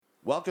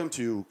Welcome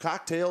to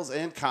Cocktails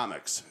and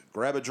Comics.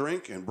 Grab a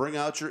drink and bring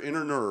out your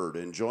inner nerd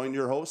and join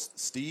your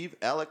hosts, Steve,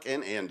 Alec,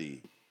 and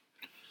Andy.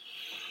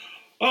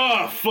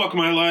 Oh, fuck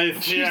my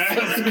life. Yeah.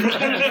 Yep,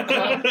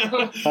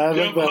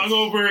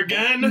 hungover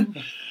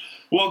again.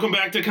 Welcome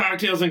back to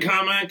Cocktails and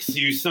Comics,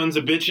 you sons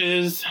of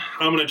bitches.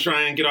 I'm going to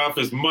try and get off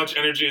as much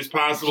energy as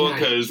possible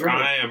because you're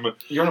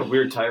on a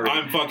weird tirade.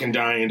 I'm fucking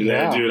dying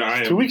today, dude.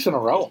 I am 2 weeks in a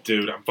row.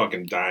 Dude, I'm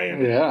fucking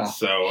dying. Yeah.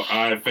 So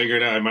I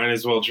figured I might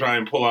as well try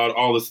and pull out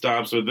all the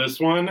stops with this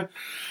one.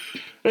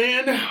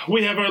 And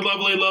we have our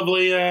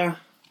lovely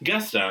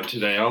guest on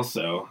today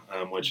also,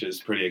 which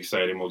is pretty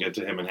exciting. We'll get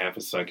to him in half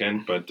a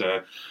second. But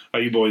how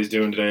you boys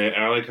doing today?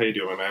 Alec, how you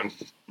doing, my man?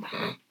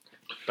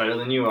 Better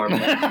than you are,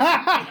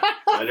 man.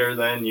 Better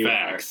than you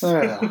Facts.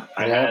 are.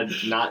 I had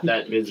not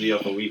that busy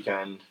of a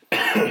weekend.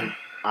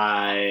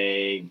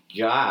 I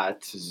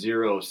got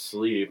zero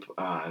sleep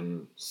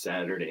on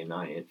Saturday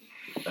night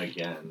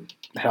again.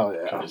 Hell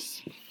yeah.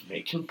 Just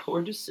making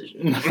poor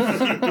decisions. But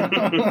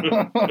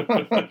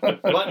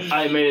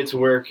I made it to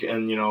work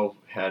and,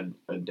 had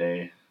a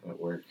day at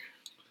work.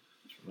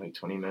 Like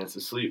 20 minutes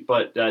of sleep.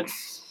 But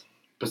that's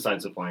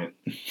besides the point.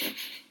 It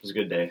was a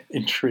good day.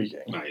 Intriguing.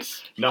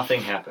 Nice.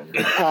 Nothing happened.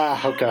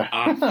 Okay.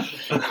 Andy.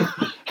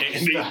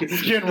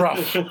 It's getting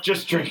rough.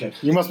 Just drinking.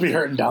 You must be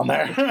hurting down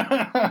there.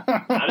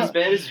 Not as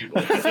bad as you.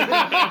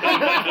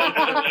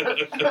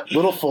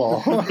 Little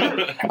full.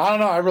 I don't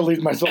know. I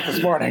relieved myself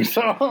this morning,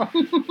 so. I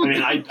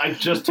mean, I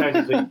just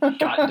technically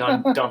got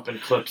done dumping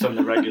clips on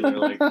the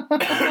regular,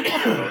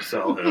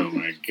 so. Oh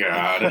my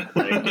god.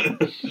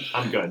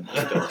 I'm good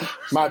still.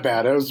 My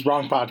bad. It was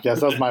wrong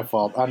podcast. That was my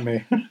fault. On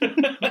me.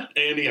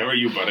 Andy, how are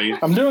you, buddy?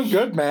 I'm doing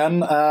good,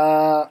 man.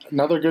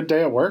 Another good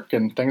day at work,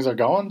 and things are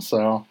going,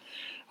 so.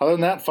 Other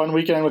than that, fun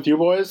weekend with you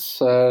boys,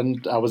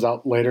 and I was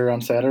out later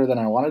on Saturday than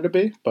I wanted to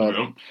be, but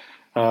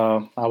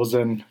I was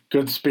in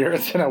good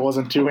spirits and I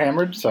wasn't too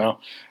hammered, so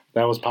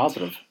that was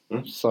positive.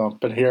 So,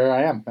 but here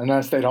I am, and then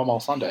I stayed home all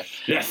Sunday.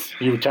 Yes.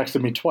 You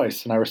texted me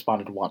twice, and I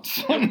responded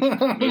once.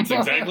 That's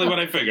exactly what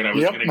I figured I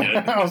was going to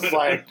get. I was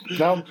like,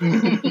 no.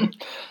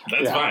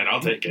 That's fine. I'll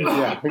take it.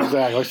 Yeah,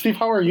 exactly. Steve,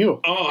 how are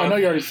you? Oh, I know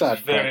you already said.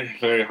 Very,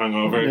 very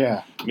hungover.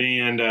 Yeah. Me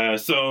and I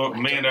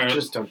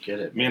just don't get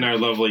it. Me and our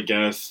lovely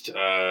guest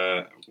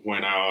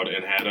went out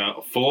and had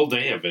a full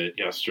day of it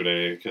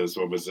yesterday. Because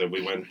what was it?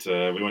 We went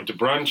to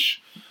brunch,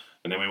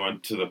 and then we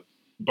went to the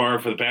bar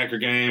for the Packer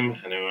game,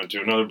 and then we went to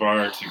another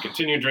bar to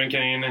continue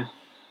drinking.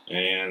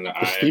 And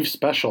The Steve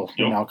Special,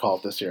 we now call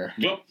it this year.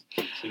 Yep.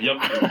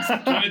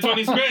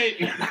 2020's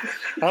great. I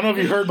don't know if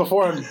you heard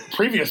before in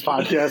previous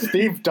podcasts,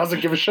 Steve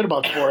doesn't give a shit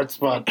about sports,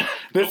 but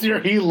this year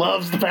he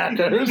loves the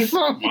Packers.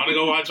 Want to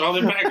go watch all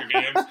the Packer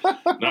games.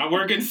 Not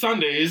working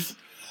Sundays.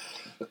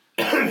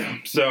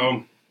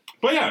 So,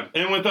 but yeah,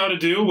 and without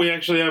ado, we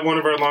actually have one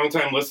of our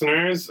longtime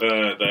listeners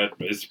that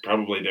is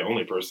probably the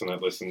only person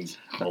that listens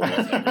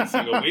almost every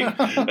single week.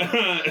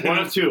 One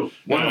of two.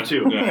 And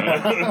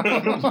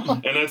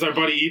that's our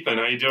buddy Ethan.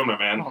 How you doing, my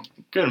man?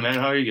 Good, man.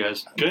 How are you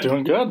guys? Good.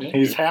 Doing good.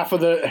 He's half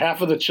of the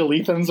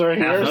Chilethans right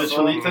here. Half of the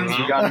Chilethans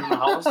we got in the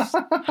house.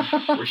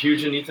 We're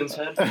huge in Ethan's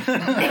head.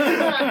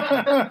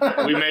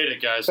 We made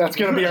it, guys. That's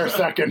going to be our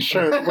second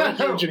shirt. We're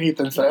huge in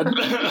Ethan's head.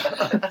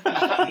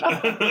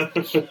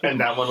 And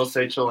that one will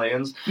say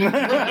Chileans.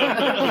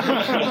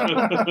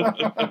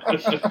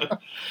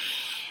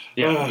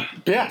 Yeah,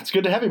 it's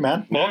good to have you,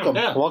 man. Welcome.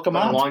 Yeah. Welcome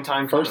on. Long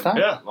time First time.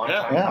 Yeah. Long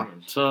time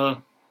coming. It's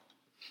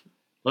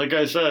like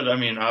I said, I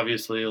mean,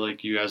 obviously,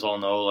 like you guys all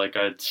know, like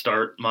I'd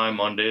start my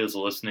Mondays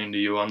listening to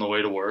you on the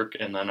way to work,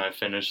 and then I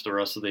finish the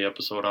rest of the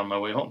episode on my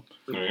way home.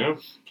 There you go.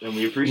 And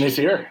we appreciate He's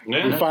here.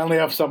 Yeah. We finally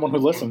have someone who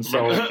listens,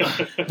 so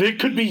it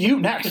could be you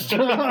next.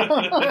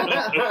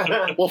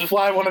 We'll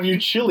fly one of you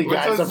chili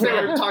guys up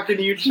We're here. talking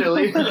to you,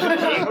 Chili.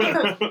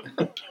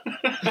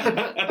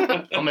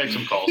 I'll make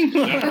some calls.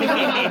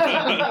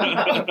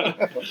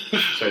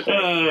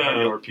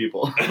 More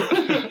people.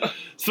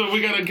 So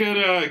we got a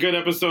good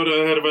episode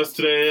ahead of us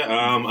today.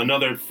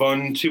 Another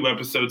fun 2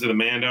 episodes of the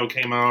Mando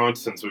came out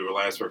since we were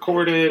last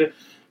recorded,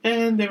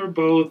 and they were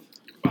both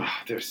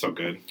they're so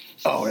good.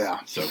 Oh yeah,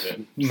 So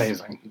good.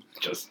 amazing.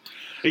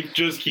 It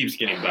just keeps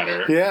getting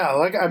better. Yeah,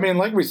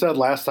 like we said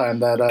last time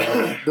that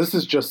this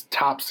is just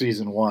top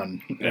season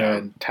 1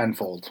 and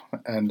tenfold,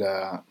 and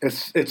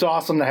it's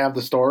awesome to have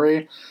the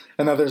story,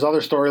 and that there's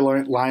other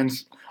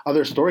storylines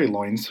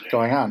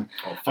going on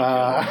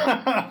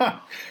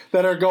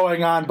that are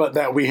going on, but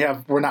that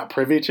we're not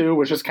privy to,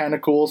 which is kind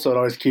of cool. So it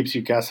always keeps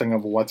you guessing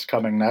of what's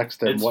coming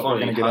next and what we're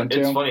going to get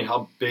into. It's funny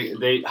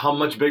how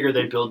much bigger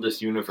they build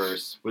this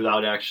universe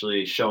without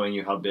actually showing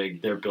you how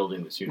big they're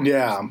building this universe.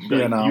 Yeah,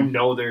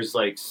 there's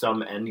like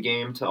some end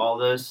game to all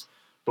this,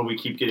 but we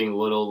keep getting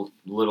little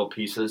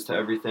pieces to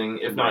everything.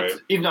 If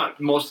not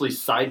mostly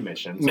side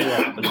missions.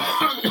 Yeah.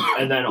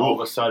 And then all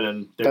of a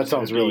sudden, that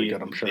sounds really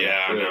good. I'm sure.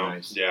 Yeah, really I know.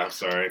 Nice. Yeah,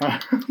 sorry.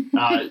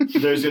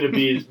 There's going to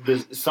be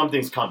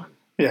something's coming.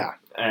 Yeah.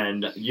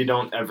 And you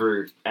don't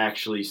ever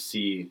actually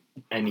see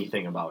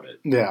anything about it.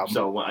 Yeah.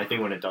 So I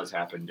think when it does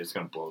happen, it's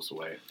going to blow us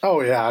away.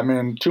 Oh, yeah. I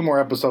mean, 2 more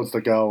episodes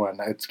to go, and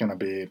it's going to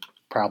be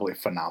probably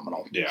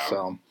phenomenal. Yeah.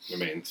 So I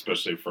mean,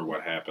 especially for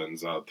what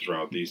happens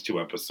throughout these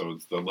 2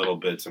 episodes, the little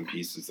bits and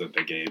pieces that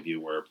they gave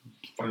you were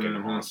fucking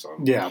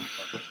awesome. yeah.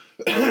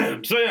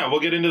 So yeah,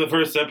 we'll get into the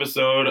first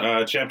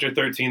episode, chapter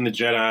 13, The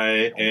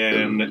Jedi,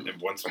 and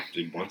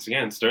once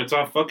again, starts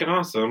off fucking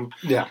awesome.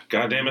 Yeah.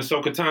 Goddamn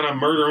Ahsoka Tano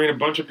murdering a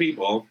bunch of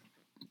people.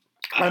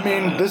 I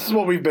mean, this is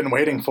what we've been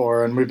waiting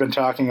for, and we've been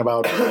talking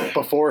about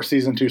before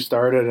season 2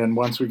 started, and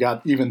once we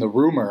got even the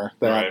rumor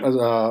that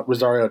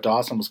Rosario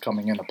Dawson was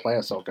coming in to play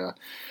Ahsoka.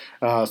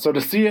 So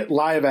to see it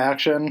live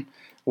action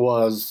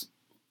was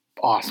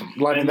awesome. I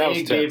mean, And that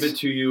they was gave tits. it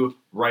to you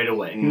right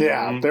away.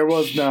 Yeah, there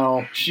was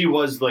no... She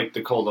was like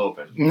the cold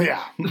open.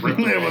 Yeah, it was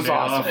Band-Aid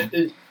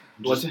awesome.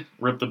 What's it?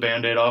 Rip the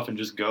Band-Aid off and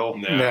just go.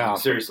 Yeah.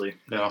 Seriously.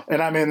 Yeah.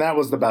 And I mean, that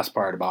was the best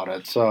part about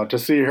it. So to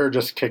see her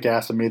just kick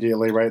ass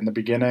immediately right in the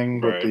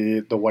beginning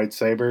with the white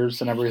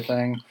sabers and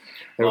everything,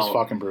 it was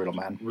fucking brutal,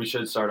 man. We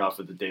should start off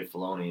with the Dave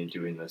Filoni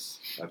doing this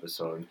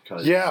episode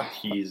because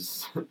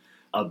he's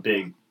a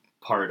big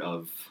part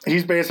of...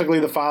 He's basically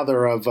the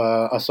father of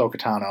Ahsoka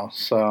Tano.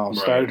 So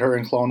started her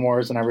in Clone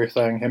Wars and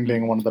everything, him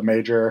being one of the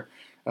major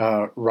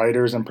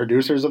writers and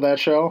producers of that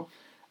show.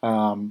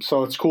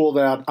 So it's cool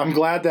that I'm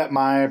glad that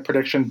my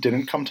prediction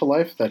didn't come to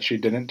life, that she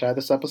didn't die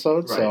this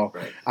episode.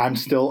 I'm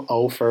still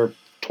 0 for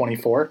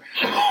 24.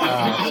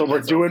 So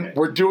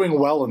we're doing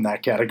well in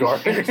that category.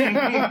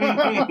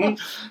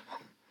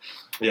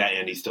 Yeah,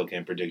 Andy still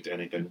can't predict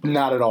anything.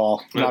 Not at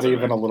all. That's Not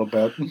even a little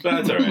bit.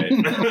 That's all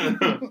right.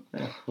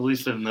 At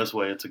least in this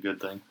way, it's a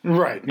good thing.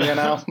 Right. You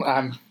know,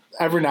 I'm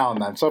every now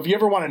and then. So if you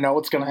ever want to know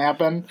what's going to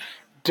happen,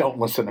 don't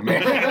listen to me.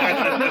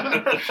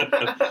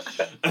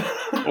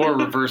 Or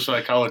reverse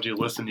psychology,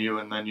 listen to you,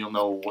 and then you'll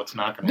know what's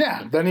not going to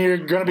happen. Then you're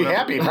going to be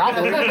happy,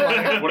 probably.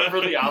 Whatever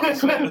the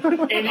opposite.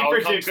 Andy outcome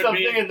predicts could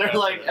something, be. and they're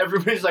like,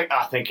 everybody's like,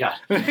 thank God.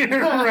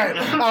 Right.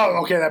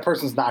 Oh, okay, that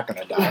person's not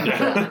going to die.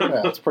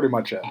 Yeah, that's pretty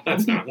much it.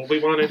 That's not what we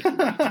wanted.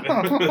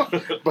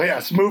 But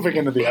yes, moving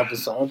into the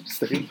episode,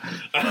 Steve.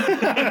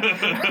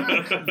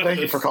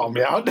 Thank you for calling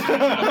me out.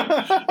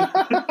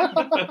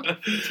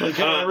 It's like,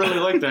 I really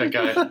like that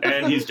guy.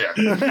 And he's dead.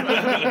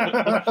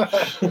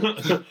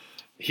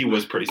 He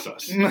was pretty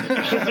sus.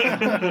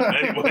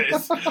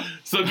 Anyways,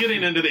 so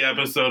getting into the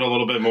episode a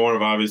little bit more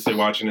of obviously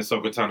watching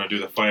Ahsoka Tano do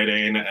the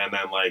fighting, and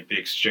then like the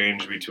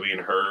exchange between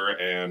her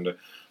and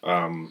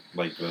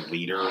like the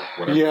leader,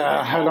 whatever.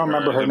 Yeah, I don't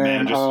remember her the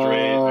name.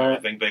 Magistrate, I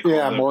think they call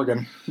it.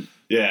 Morgan.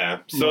 Yeah,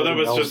 so Morgan that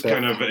was just Elsbeth.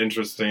 kind of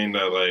interesting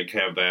to like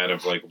have that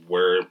of like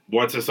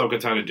what's Ahsoka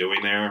Tano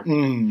doing there.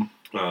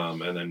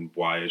 And then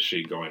why is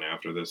she going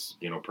after this,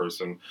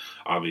 person?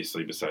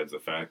 Obviously, besides the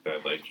fact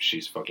that like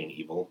she's fucking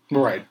evil,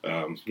 Right.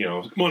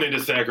 Wanting to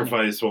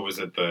sacrifice. What was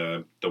it?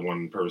 The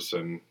one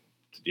person.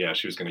 Yeah,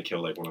 she was going to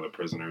kill like one of the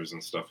prisoners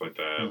and stuff like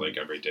that, like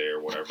every day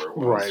or whatever it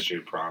was Right. she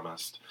had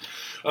promised.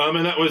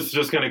 And that was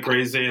just kind of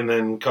crazy. And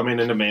then coming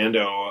into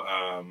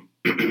Mando.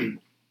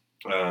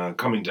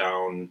 Coming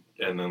down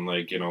and then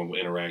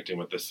interacting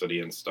with the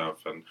city and stuff,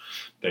 and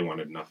they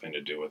wanted nothing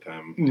to do with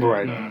him.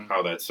 Right. And,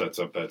 how that sets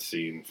up that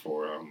scene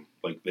for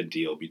the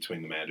deal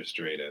between the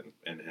magistrate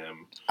and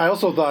him. I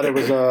also thought it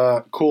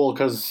was cool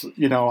because,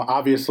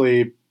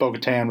 obviously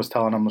Bo-Katan was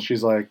telling him,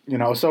 she's like,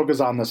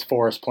 Ahsoka's on this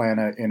forest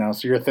planet,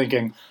 so you're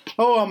thinking,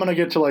 oh, I'm going to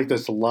get to like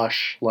this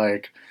lush,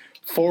 like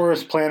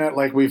forest planet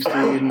like we've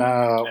seen.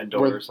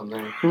 Endor or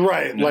something.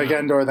 Right, like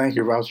Endor, thank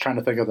you. I was trying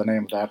to think of the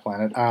name of that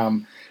planet.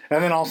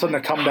 And then all of a sudden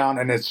it come down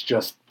and it's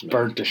just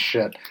burnt to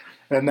shit.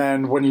 And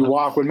then when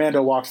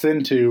Mando walks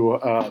into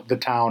the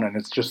town and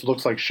it just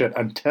looks like shit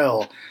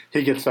until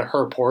he gets to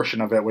her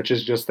portion of it, which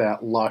is just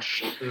that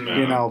lush,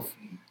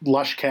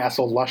 lush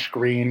castle, lush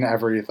green,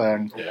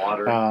 everything.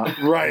 Water.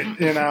 Right,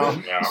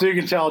 So you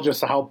can tell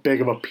just how big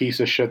of a piece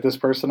of shit this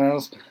person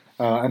is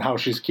and how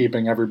she's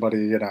keeping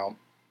everybody,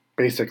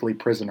 basically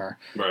prisoner.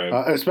 Right.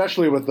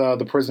 Especially with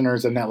the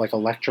prisoners in that like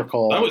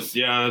electrical. That's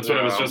what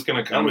I was just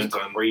going to comment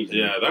on. Crazy.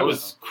 Yeah, that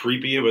was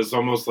creepy. It was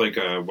almost like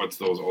what's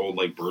those old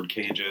like bird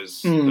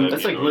cages?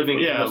 That's like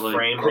living in the like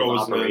frame of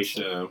crow's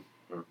operation.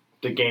 nest,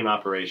 The game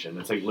operation.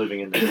 It's like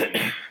living in the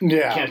game.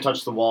 Yeah. You can't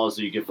touch the walls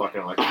so you get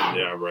fucking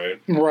electrocuted. Yeah, right.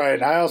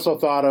 Right. I also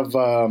thought of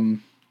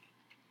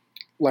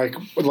like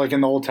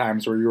in the old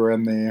times where you were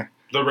in the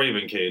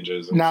Raven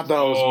cages. not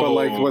those, but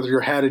like with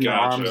your head and your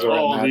Gotcha. arms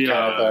around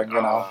that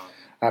kind of thing.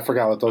 I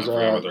forgot what those I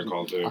forgot are. what they're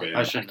called too. But yeah.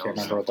 I should I can't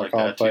know remember what they're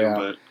something like called, that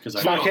but too,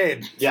 because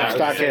Stockade. Yeah,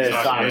 Stockade.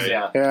 Stockade.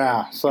 Yeah.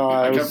 Yeah. So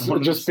I I was kept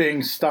wanting just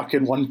being stuck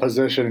in one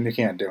position and you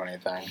can't do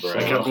anything. Right.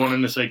 I kept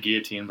wanting to say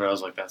guillotine, but I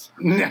was like, that's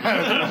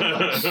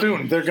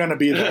Soon they're gonna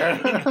be there.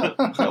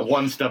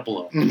 one step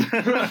below.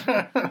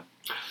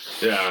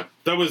 Yeah,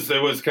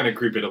 it was kind of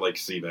creepy to like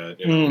see that,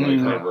 like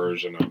her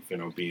version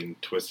of being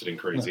twisted and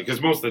crazy. Because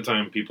most of the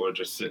time people are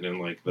just sitting in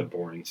like the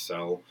boring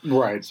cell.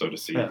 Right. So to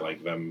see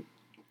like them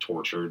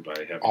tortured by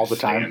having All the to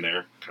stand time.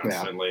 there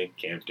constantly,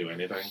 can't do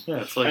anything. Yeah,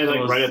 it's like And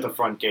like those, right at the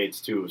front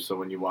gates too, so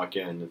when you walk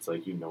in, it's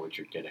like you know what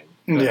you're getting.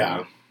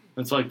 Yeah.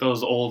 it's like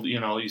those old,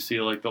 you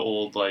see like the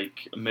old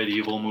like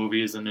medieval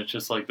movies, and it's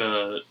just like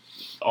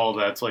all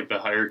that's like the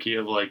hierarchy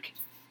of like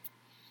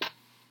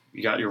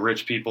you got your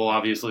rich people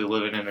obviously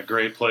living in a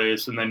great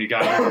place, and then you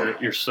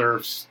got your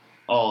serfs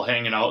all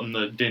hanging out in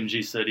the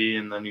dingy city,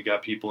 and then you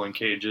got people in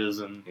cages,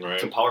 and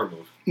It's a power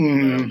move.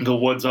 Mm. the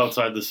woods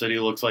outside the city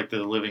looks like the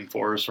living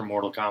forest from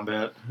Mortal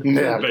Kombat.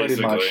 Yeah, pretty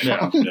Basically, much.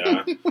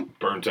 yeah.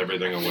 Burnt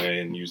everything away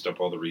and used up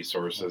all the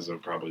resources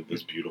of probably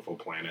this beautiful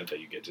planet that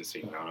you get to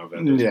see none of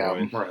at this Yeah.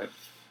 point. Right.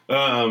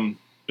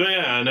 But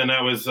yeah, and then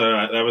that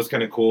was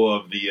kind of cool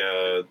of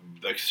the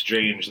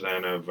exchange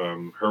then of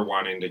her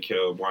wanting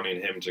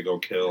him to go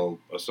kill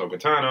Ahsoka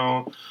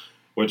Tano,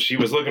 which he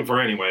was looking for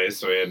anyway,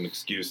 so he had an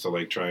excuse to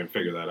like try and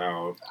figure that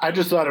out. I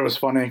just thought it was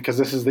funny because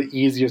this is the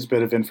easiest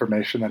bit of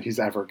information that he's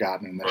ever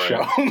gotten in this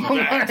Right. show.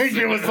 Like,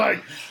 it was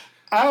like,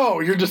 oh,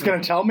 you're just going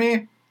to tell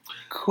me?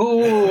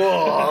 Cool.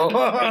 All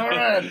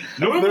right.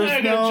 Normally There's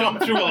I gotta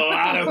jump through a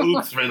lot of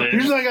hoops for this.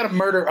 Usually I got to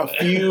murder a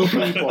few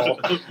people.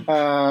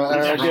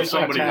 I throw get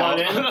somebody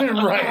attacked. Come on in.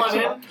 Right. Come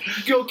on in.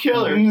 Go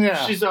kill her.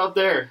 Yeah. She's out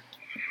there.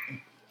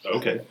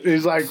 Okay.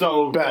 He's like,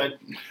 So bet.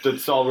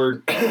 that's all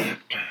we're.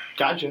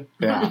 Gotcha.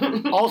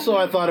 Yeah. Also,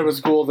 I thought it was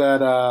cool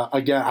that,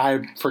 again,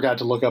 I forgot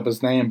to look up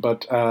his name,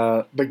 but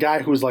the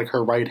guy who's like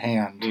her right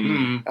hand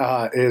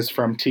is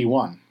from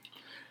T1,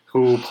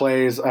 who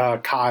plays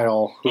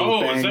Kyle, who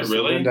Oh, is bangs that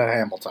really? Linda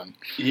Hamilton.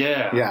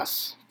 Yeah.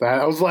 Yes.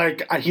 I was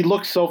like, he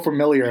looked so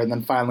familiar, and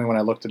then finally when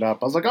I looked it up,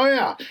 I was like, oh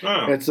yeah,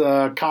 Oh, it's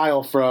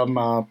Kyle from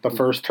the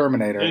first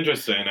Terminator,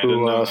 interesting. I didn't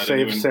who know. I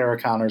saved Sarah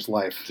Connor's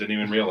life. didn't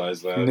even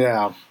realize that.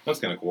 Yeah. That's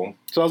kind of cool.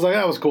 So I was like,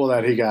 that was cool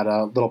that he got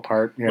a little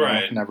part, you know,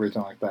 Right. and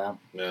everything like that.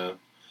 Yeah.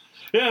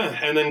 Yeah,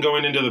 and then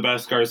going into the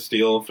Beskar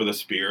steel for the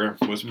spear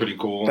was pretty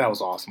cool. That was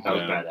awesome. That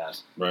was Yeah.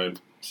 badass. Right.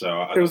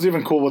 So It was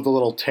even cool with the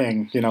little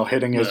ting, you know,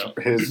 hitting his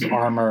Yeah. his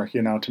armor,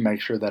 you know, to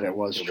make sure that it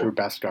was true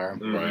Beskar.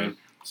 right.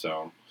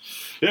 So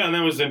yeah, and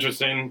that was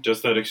interesting.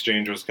 Just that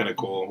exchange was kind of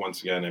cool.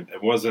 Once again,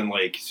 it wasn't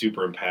like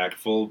super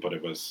impactful, but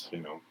it was, you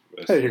know.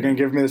 Hey, you're gonna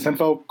give me this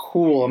info?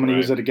 Cool. I'm gonna Right.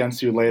 use it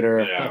against you later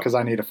Yeah. because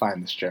I need to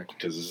find this chick.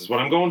 Because this is what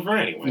I'm going for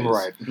anyways.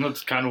 Right. And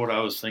that's kind of what I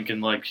was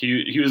thinking. Like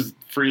he was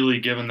freely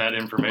given that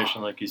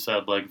information, like you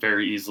said, like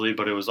very easily,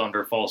 but it was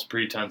under false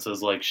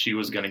pretenses, like she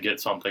was going to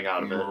get something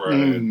out of it. Right.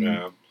 Mm.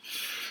 Yeah.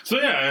 So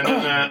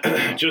yeah, and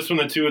then, just when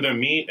the two of them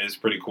meet is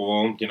pretty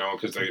cool, you know,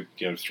 because they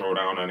throw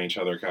down on each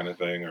other kind of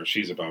thing, or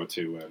she's about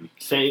to. And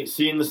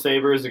Seeing the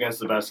sabers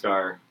against the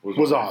Beskar was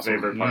Was one of my awesome.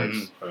 favorite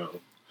parts. The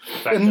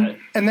fact And, that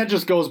and that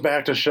just goes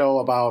back to show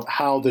about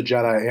how the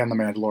Jedi and the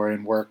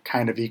Mandalorian were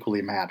kind of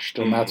equally matched,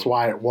 and that's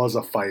why it was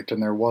a fight,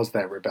 and there was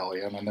that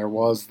rebellion, and there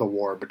was the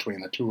war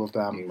between the two of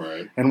them,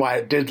 right, and why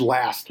it did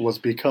last was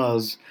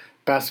because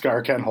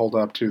Beskar can hold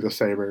up to the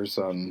sabers,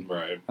 and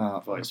right,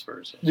 Vice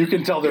versa. you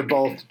can tell they're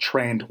both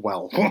trained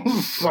well.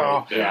 So,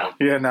 right, yeah.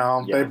 you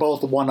know, Yeah. they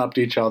both one-upped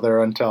each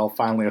other until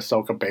finally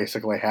Ahsoka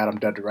basically had him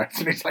dead to rights,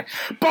 and he's like,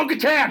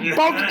 Bo-Katan!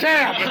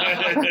 Bo-Katan!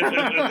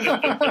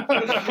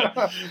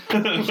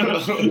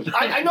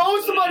 I know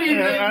somebody.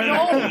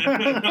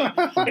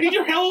 I need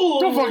your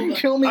help. Don't fucking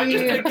kill me!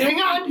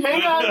 Hang on.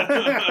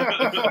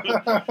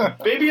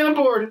 Baby on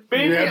board.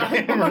 Baby.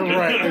 Yeah,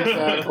 right,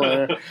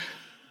 exactly.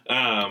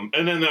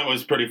 And then that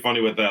was pretty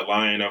funny with that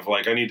line of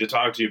like, I need to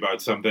talk to you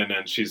about something,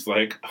 and she's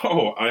like,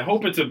 oh, I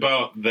hope it's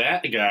about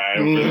that guy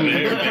over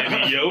there,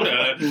 maybe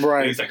Yoda. Right.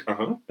 And he's like,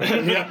 uh-huh.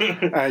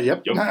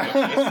 Yep.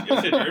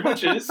 Yes, it very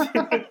much is.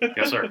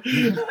 Yes, sir.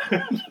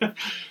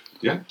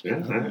 Yeah.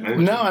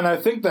 No, and I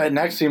think that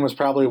next scene was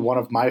probably one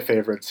of my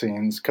favorite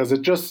scenes because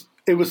it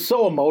was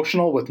so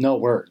emotional with no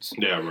words.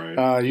 Yeah,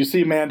 right. You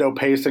see Mando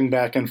pacing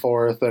back and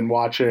forth and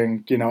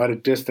watching, you know, at a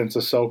distance,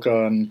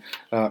 Ahsoka and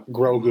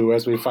Grogu,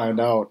 as we find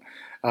out,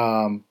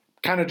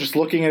 kind of just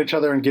looking at each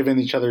other and giving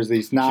each other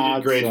these She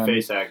nods. did great and,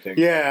 face acting.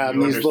 Yeah,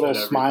 and You these little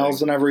understood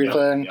smiles and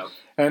everything. Yep.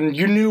 And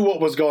you knew what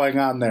was going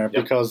on there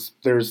Yep. because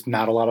there's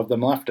not a lot of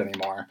them left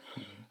anymore.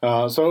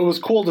 So it was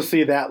cool to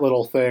see that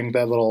little thing,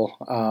 that little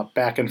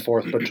back and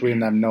forth between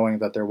them, knowing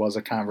that there was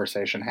a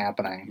conversation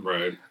happening.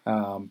 Right.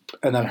 And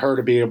then her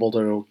to be able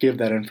to give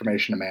that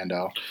information to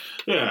Mando.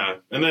 Yeah,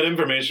 and that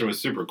information was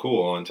super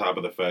cool. On top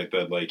of the fact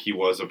that like he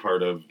was a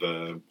part of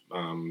the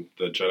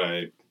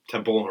Jedi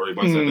Temple, or he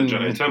was at the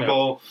Jedi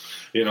Temple,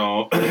 you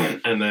know.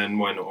 And then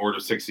when Order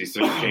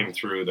 66 came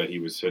through, that he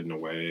was hidden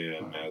away,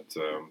 and that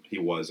he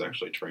was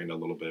actually trained a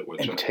little bit.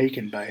 Which And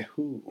taken by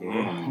who?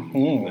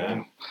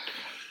 yeah.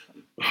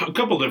 A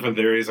couple different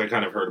theories I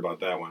kind of heard about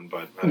that one,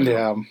 but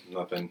Yeah.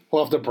 nothing.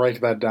 We'll have to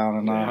break that down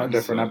in Yeah, a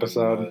different so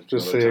episode. another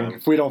Just time. seeing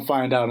if we don't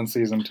find out in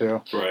season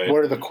 2. Right.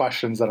 What are the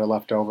questions that are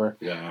left over?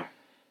 Yeah.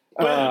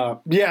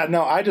 Yeah,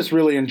 no, I just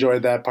really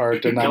enjoyed that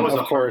part. And then, That was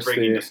a of course,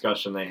 heartbreaking the.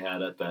 discussion they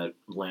had at that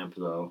lamp,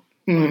 though.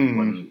 Mm.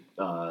 When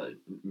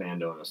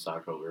Mando and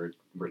Ahsoka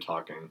were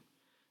talking, and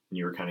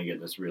you were kind of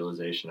getting this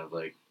realization of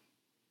like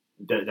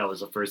that was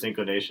the first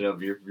inclination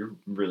of you're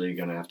really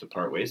gonna have to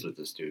part ways with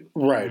this dude.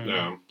 Right.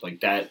 Yeah. Like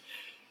that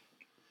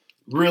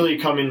really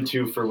coming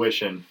to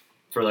fruition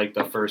for like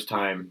the first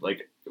time.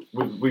 Like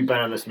we've been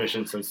on this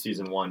mission since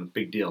season 1.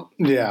 Big deal.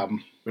 Yeah. We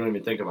don't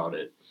even think about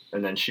it.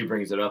 And then she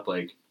brings it up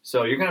like,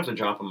 so you're gonna have to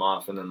drop him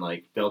off, and then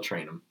like they'll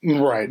train him.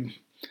 Right.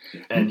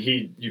 And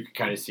you could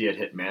kind of see it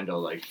hit Mando,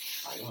 like,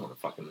 I don't want to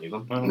fucking leave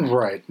him.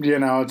 Right. You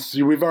know,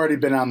 we've already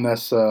been on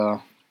this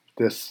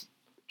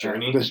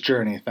Journey? This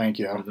journey, thank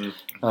you.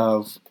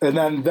 Mhm. And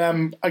then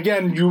them,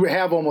 again, you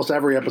have almost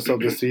every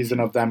episode this season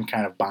of them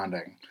kind of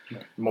bonding.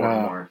 More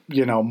and more.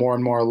 You know, more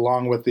and more,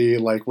 along with the,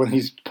 like, when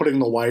he's putting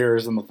the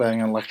wires in the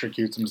thing and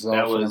electrocutes himself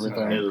That was and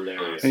everything.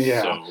 hilarious.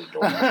 Yeah. So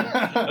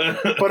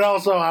adorable. But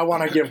also, I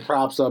want to give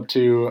props up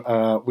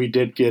to, we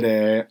did get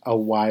a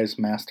wise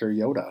Master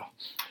Yoda.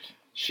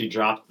 She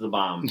dropped the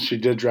bomb, She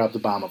did drop the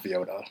bomb of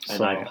Yoda. and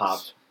so, I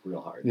popped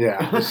real hard.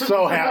 Yeah, I was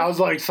so I was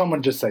like,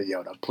 someone just say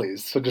Yoda,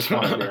 please. So just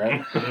want to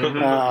hear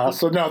it.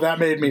 So no, that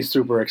made me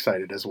super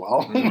excited as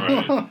well.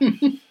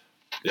 Right.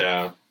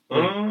 Yeah.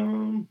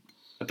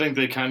 I think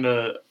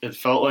it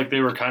felt like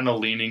they were kind of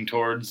leaning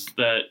towards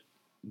that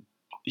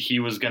he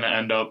was going to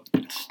end up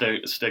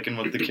sticking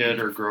with the kid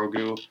or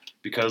Grogu,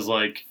 because,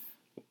 like,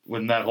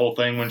 when that whole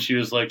thing, when she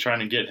was, like, trying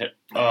to get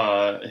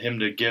him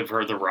to give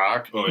her the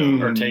rock, Oh,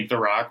 yeah. or take the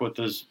rock with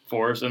his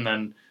force, and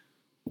then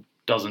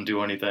doesn't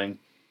do anything.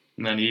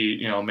 And then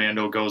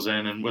Mando goes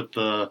in and with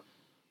the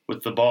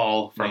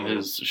ball from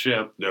his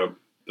ship, Yep.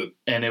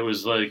 and it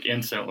was, like,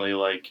 instantly,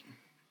 like,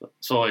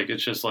 so, like,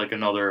 it's just, like,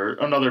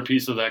 another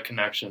piece of that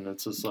connection.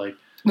 It's just, like,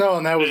 No,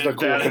 and that was the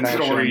cool that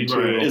connection story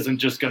too. isn't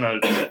just gonna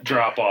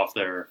drop off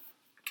there.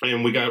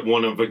 And we got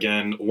one of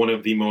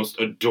the most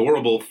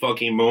adorable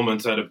fucking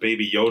moments out of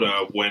Baby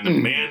Yoda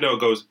when Mando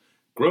goes,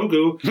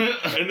 Grogu,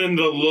 and then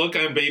the look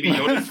on Baby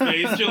Yoda's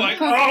face, you're like,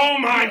 oh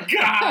my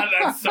god,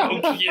 that's so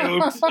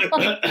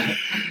cute.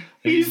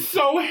 He's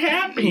so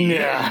happy.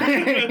 Yeah.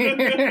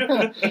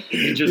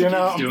 He just keeps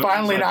I'm doing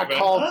finally such not bad-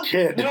 called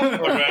kid.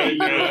 Right,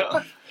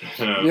 yeah.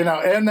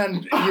 And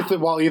then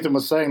while Ethan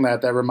was saying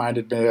that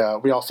reminded me,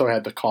 we also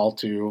had the call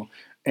to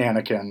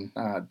Anakin,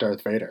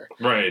 Darth Vader.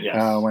 Right.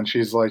 Yeah. When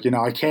she's like,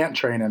 I can't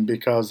train him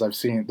because I've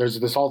seen there's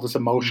this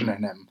emotion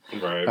in him,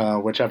 Right.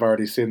 which I've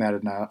already seen that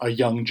in a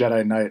young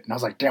Jedi Knight, and I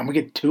was like, damn, we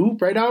get two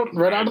right out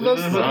of this.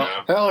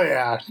 Yeah. Hell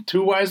yeah,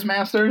 two wise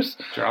masters.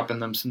 dropping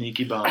them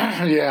sneaky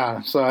bombs.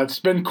 Yeah, so it's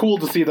been cool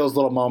to see those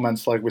little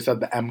moments, like we said,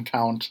 the M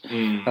count,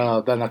 then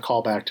a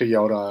callback to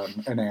Yoda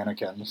and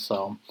Anakin.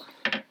 So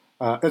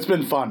it's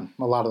been fun.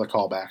 A lot of the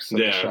callbacks to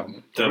the Yeah. show.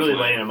 They're really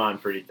laying him on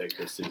pretty thick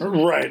this season.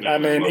 Right. Yeah, I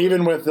mean, I love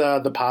even with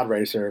the pod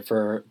racer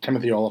for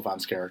Timothy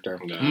Oliphant's character.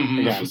 Yeah.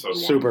 Again, Episode 1.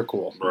 super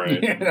cool.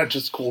 Right. Yeah,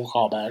 just cool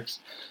callbacks.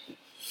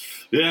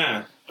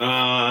 Yeah,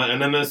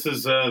 and then this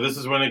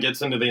is when it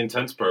gets into the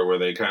intense part where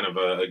they kind of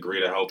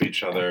agree to help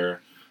each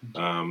other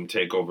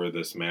take over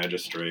this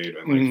magistrate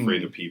and like free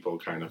the people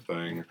kind of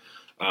thing.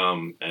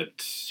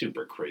 It's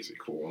super crazy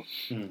cool.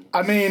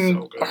 I mean,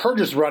 So good. her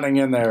just running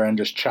in there and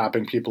just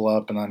chopping people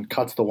up and then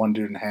cuts the one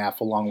dude in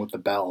half along with the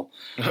bell.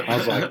 I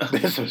was like,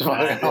 this is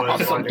fucking That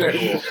was awesome, fucking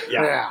dude. cool.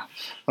 Yeah.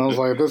 I was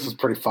like, this is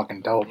pretty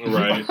fucking dope.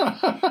 Right.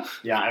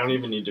 Yeah, I don't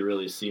even need to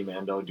really see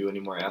Mando do any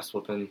more ass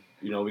whooping.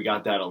 We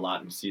got that a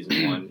lot in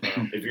season 1.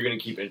 If you're going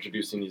to keep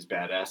introducing these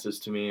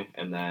badasses to me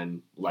and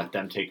then let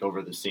them take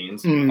over the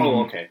scenes,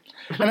 oh, okay.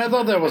 And I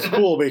thought that was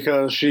cool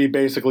because she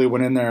basically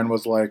went in there and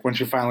was like, when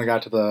she finally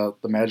got to the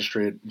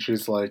magistrate,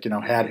 she's like,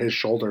 had his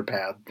shoulder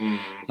pad.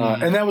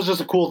 And that was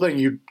just a cool thing.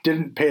 You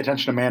didn't pay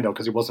attention to Mando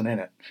because he wasn't in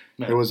it.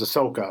 No. It was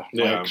Ahsoka.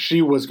 Yeah. Like,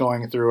 she was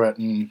going through it,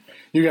 and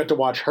you got to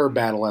watch her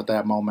battle at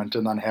that moment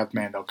and then have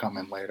Mando come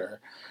in later.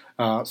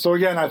 So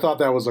again, I thought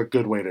that was a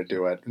good way to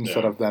do it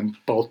instead of them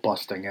both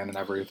busting in and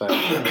everything.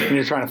 And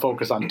you're trying to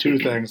focus on two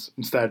things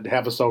instead.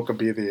 Have Ahsoka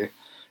be the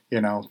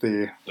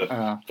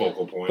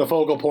Focal point. the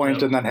focal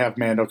point, and then have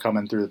Mando come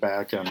in through the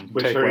back and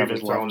With take her even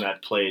whatever's throwing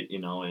left. that plate,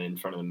 in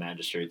front of the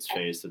magistrate's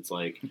face, it's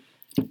like,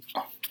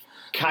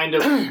 kind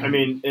of, I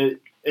mean,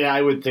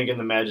 I would think in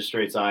the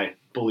magistrate's eye,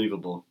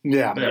 believable.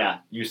 Yeah. Yeah,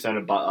 you sent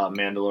a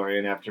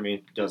Mandalorian after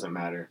me, doesn't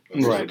matter.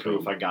 This Right. is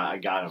proof I got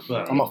him.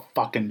 I'm a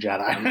fucking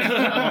Jedi. I'm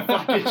a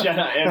fucking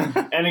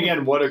Jedi. And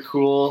again, what a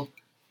cool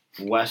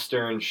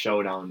Western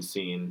showdown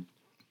scene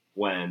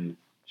when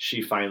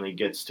she finally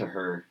gets to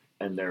her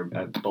and they're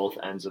at both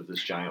ends of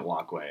this giant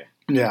walkway.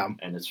 Yeah.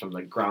 And it's from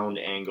the ground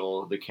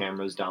angle, the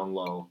camera's down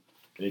low,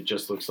 and it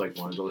just looks like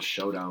one of those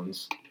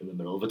showdowns in the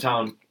middle of a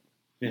town.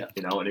 Yeah.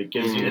 And it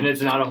gives you, and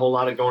it's not a whole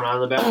lot of going on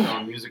in the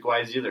background music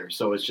wise either.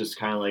 So it's just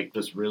kind of like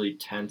this really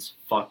tense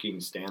fucking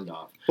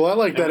standoff. Well, I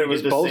like that And it we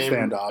was get the both same-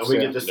 standoffs. We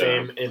yeah. get the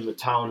same in the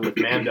town with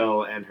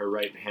Mando and her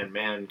right hand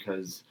man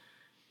because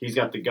he's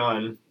got the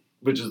gun,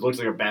 which looks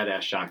like a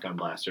badass shotgun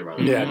blaster. By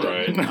the way. Yeah,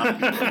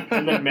 Right.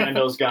 And then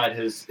Mando's got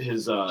his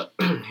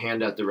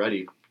hand at the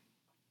ready,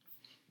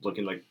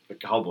 looking like a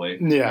cowboy.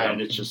 Yeah.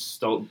 And it's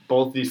just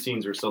both these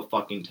scenes were so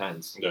fucking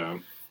tense. Yeah.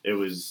 It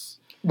was.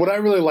 What I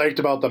really liked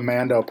about the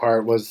Mando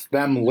part was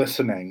them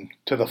listening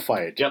to the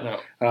fight.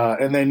 Yep.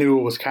 And they knew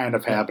it was kind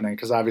of happening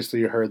because obviously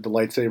you heard the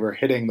lightsaber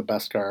hitting the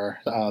Beskar,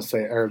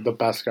 the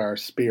Beskar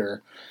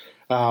spear.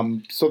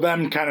 So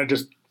them kind of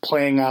just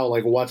playing out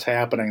like what's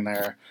happening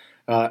there.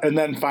 And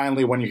then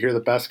finally when you hear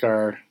the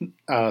Beskar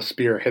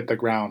spear hit the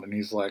ground and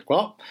he's like,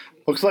 well,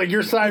 looks like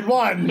your side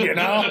won, And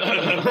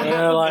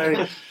they're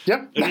like,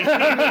 yep.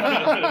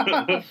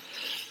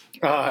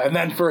 And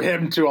then for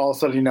him to all of a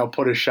sudden,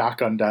 put his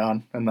shotgun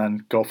down and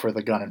then go for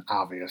the gun, and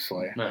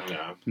obviously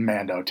Yeah.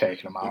 Mando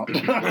taking him out.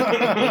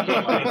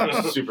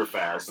 Like, super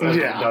fast. Like,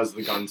 Yeah. does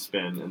the gun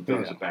spin and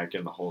throws Yeah. it back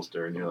in the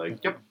holster, and you're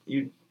like, yep,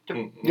 you.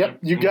 Yep,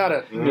 you got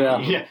it. Yeah.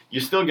 Yeah, you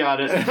still got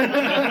it.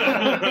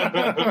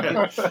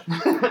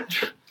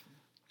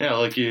 Yeah,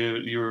 like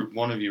you were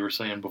one of you were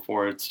saying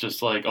before, it's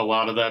just like a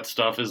lot of that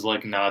stuff is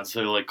like nods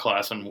to like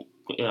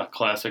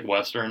classic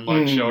Western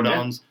like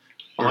showdowns.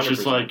 Where it's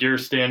just 100%. like you're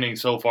standing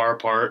so far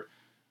apart,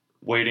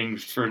 waiting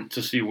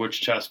to see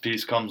which chess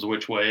piece comes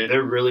which way.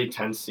 They're really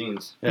tense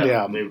scenes.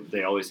 Yeah.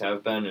 They always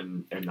have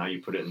been, and now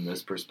you put it in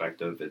this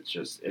perspective,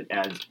 it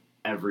adds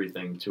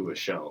everything to a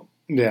show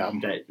Yeah.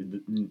 that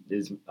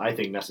is, I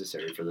think,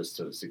 necessary for this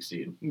to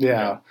succeed.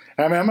 Yeah.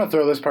 I mean, I'm going to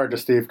throw this part to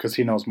Steve because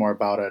he knows more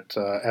about it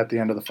at the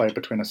end of the fight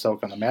between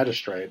Ahsoka and the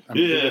Magistrate. I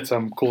mean, Yeah. we get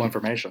some cool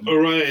information. All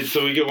right,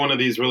 so we get one of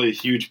these really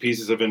huge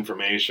pieces of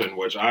information,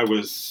 which I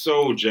was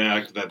so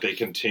jacked that they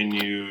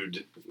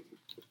continued,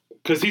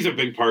 because he's a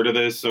big part of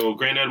this. So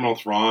Grand Admiral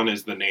Thrawn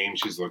is the name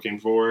she's looking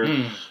for,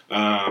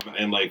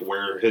 and like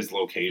where his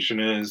location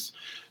is.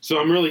 So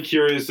I'm really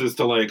curious as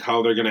to like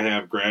how they're gonna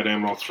have Grand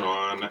Admiral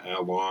Thrawn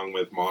along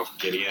with Moff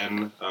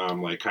Gideon,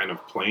 like kind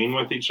of playing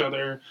with each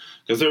other.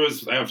 Because there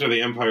was, after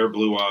the Empire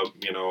blew up,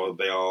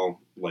 they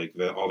all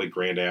all the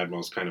Grand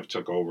Admirals kind of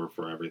took over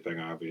for everything,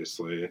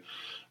 obviously.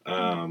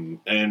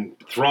 And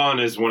Thrawn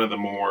is one of the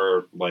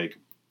more like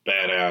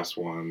badass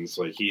ones.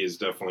 Like, he is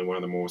definitely one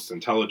of the most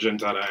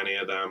intelligent out of any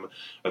of them.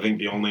 I think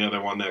the only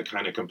other one that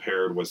kind of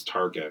compared was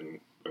Tarkin.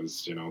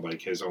 Was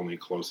like his only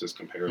closest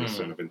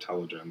comparison of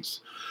intelligence.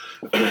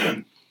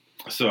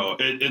 So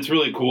it's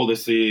really cool to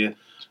see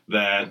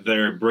that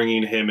they're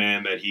bringing him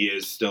in, that he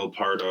is still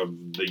part of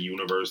the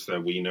universe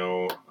that we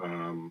know,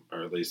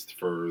 or at least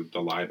for the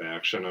live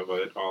action of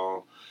it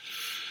all.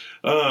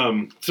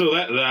 So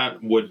that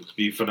would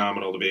be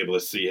phenomenal to be able to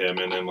see him,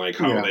 and then like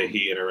how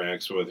he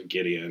interacts with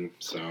Gideon.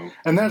 So,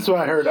 and that's what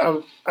I heard.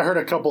 I heard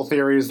a couple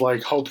theories,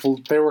 like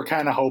they were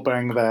kind of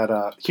hoping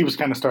that he was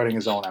kind of starting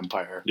his own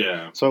empire.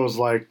 Yeah. So it was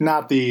like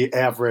not the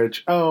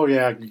average. Oh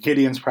yeah,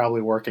 Gideon's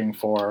probably working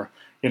for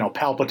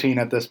Palpatine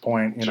at this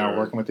point. Sure.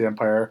 Working with the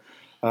Empire.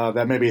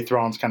 That maybe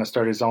Thrawn's kind of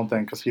started his own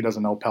thing because he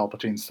doesn't know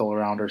Palpatine's still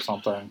around or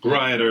something.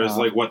 Right, or is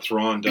like what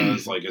Thrawn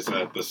does, like is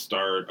at the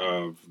start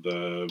of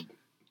the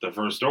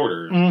First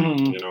Order,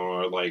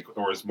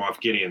 or is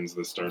Moff Gideon's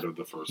the start of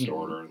the First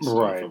Order and stuff,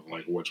 right? Of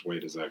like which way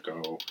does that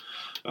go?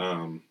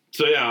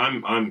 So yeah,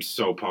 I'm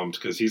so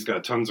pumped because he's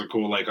got tons of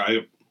cool. Like, I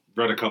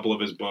read a couple of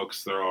his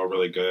books; they're all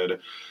really good.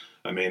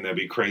 I mean, that'd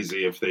be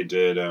crazy if they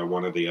did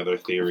one of the other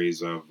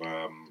theories of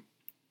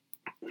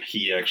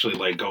he actually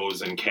like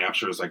goes and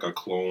captures like a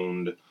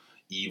cloned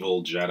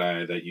evil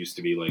Jedi that used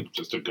to be like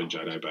just a good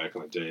Jedi back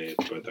in the day,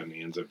 but then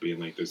he ends up being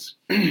like this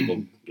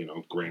evil,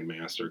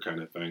 Grandmaster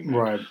kind of thing,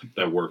 right?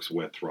 That works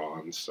with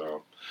Thrawn.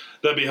 So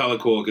that'd be hella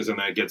cool because then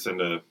that gets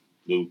into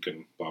Luke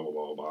and blah blah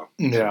blah blah.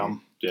 Yeah,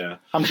 yeah.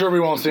 I'm sure we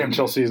won't see him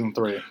until season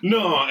 3.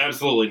 No,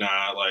 absolutely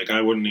not. Like,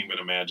 I wouldn't even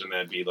imagine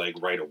that'd be like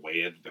right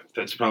away.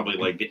 That's probably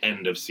like the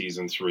end of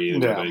season 3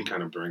 where they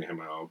kind of bring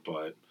him out,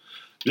 but.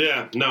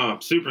 Yeah, no,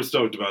 super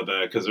stoked about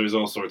that because there's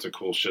all sorts of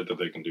cool shit that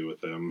they can do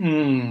with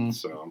him.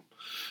 So,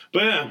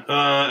 but yeah,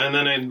 and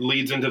then it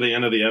leads into the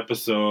end of the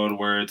episode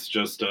where it's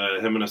just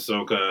him and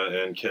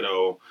Ahsoka and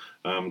Kiddo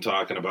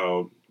talking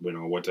about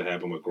what to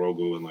happen with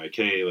Grogu and like,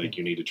 hey, like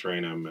you need to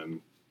train him,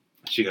 and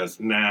she goes,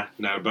 nah,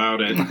 not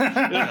about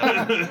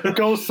it.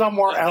 Go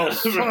somewhere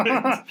else.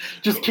 Right.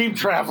 Just keep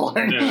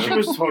traveling. Yeah. She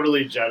was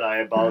totally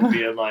Jedi about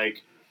being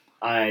like,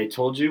 I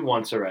told you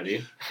once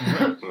already,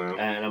 Well,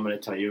 and I'm going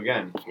to tell you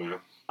again. yeah.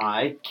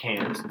 I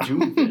can't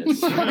do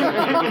this.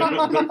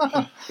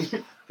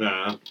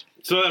 Yeah.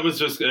 So that was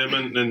just him,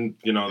 and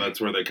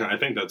that's where I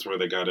think that's where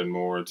they got in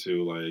more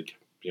to like,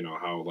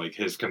 how like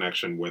his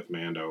connection with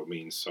Mando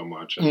means so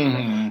much,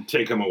 and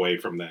take him away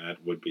from that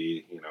would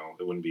be, it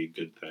wouldn't be a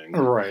good thing,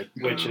 Right?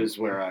 Which is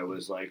where I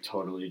was like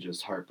totally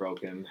just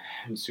heartbroken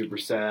and super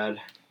sad,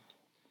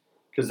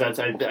 because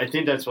I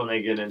think that's when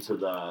they get into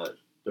the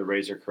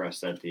Razor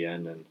Crest at the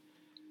end, and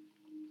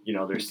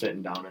they're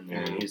sitting down in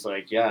there, and he's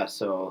like, yeah,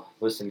 so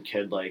listen,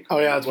 kid, like, Oh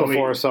yeah, it's when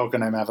before Ahsoka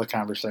and I have the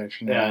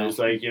conversation. yeah, it's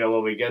like,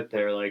 when we get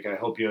there, like, I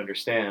hope you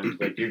understand,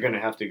 like, you're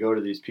gonna have to go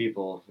to these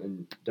people,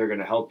 and they're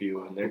gonna help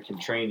you, and they can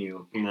train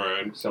you.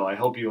 right? So I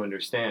hope you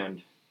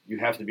understand. You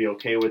have to be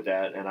okay with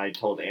that. And I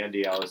told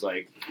Andy, I was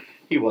like,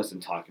 he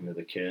wasn't talking to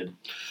the kid.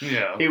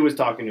 Yeah. He was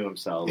talking to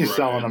himself. He's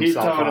selling He's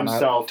himself. telling on it.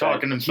 himself that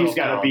Talking himself he's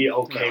got to down. be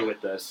okay Yeah.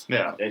 with this.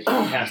 Yeah. That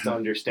he has to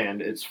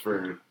understand it's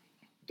for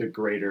the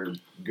greater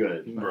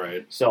good.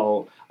 Right.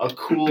 So a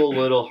cool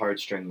little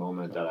heartstring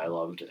moment that I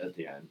loved at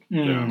the end.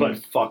 Mm, But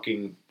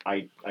fucking,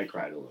 I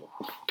cried a little.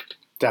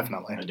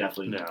 definitely. I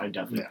definitely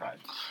Yeah. cried.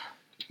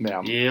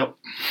 Yeah. Yep.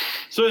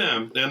 So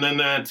yeah, and then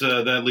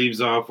that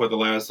leaves off with the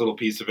last little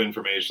piece of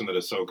information that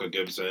Ahsoka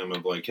gives him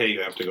of like, hey,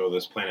 you have to go to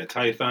this planet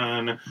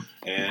Tython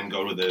and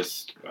go to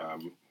this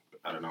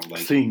I don't know,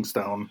 like Seeing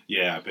Stone.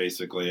 yeah,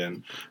 basically,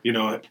 and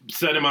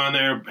set him on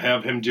there,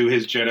 have him do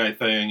his Jedi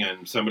thing,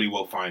 and somebody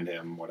will find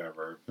him,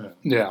 whatever.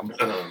 Yeah.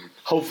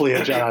 Hopefully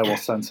a Jedi will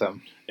sense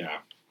him. Yeah,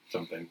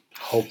 something.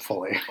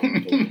 Hopefully.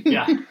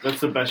 Yeah, that's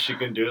the best you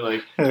can do.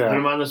 Like, put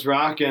him on this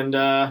rock, and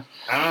I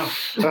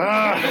don't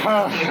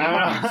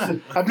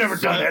know. I've never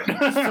done it.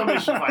 Somebody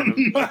should find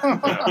him.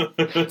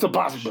 It's a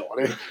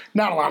possibility.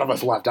 Not a lot of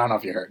us left. I don't know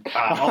if you heard.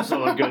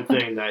 Also, a good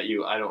thing that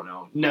I don't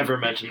know, never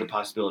mentioned the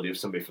possibility of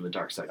somebody from the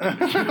dark side.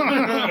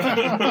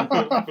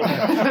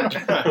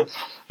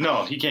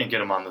 No, he can't get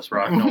him on this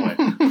rock. No way.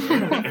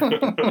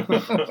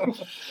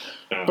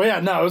 But yeah,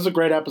 no, it was a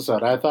great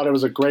episode. I thought it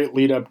was a great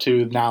lead up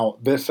to now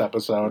this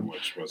episode,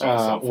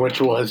 which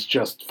was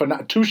just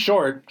too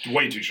short,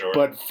 way too short,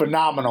 but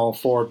phenomenal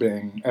for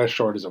being as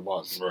short as it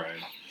was. right.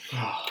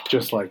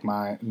 Just like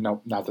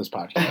nope, not this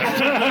podcast.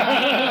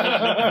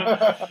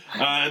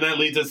 And that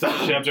leads us to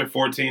chapter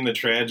 14, the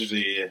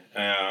tragedy.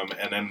 And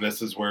then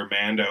this is where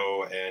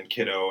Mando and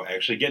Kiddo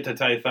actually get to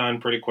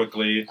Tython pretty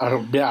quickly.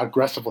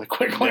 Aggressively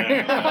quickly.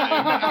 He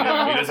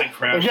doesn't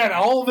crash. Again,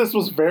 all of this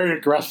was very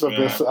aggressive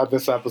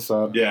this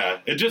episode. Yeah,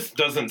 it just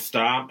doesn't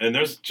stop. And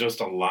there's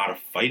just a lot of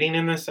fighting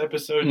in this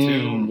episode,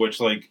 too, which,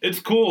 like, it's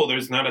cool.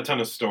 There's not a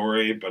ton of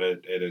story, but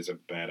it is a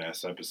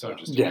badass episode.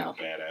 Just a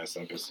badass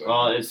episode.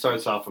 Well, it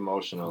starts off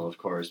emotional, of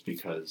course,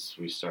 because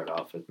we start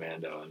off with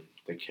Mando and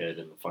the kid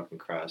and the fucking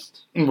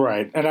crest.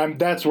 Right, and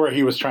that's where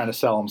he was trying to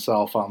sell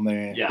himself on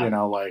the,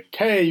 like,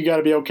 hey, you got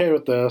to be okay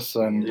with this,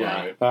 and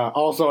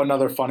also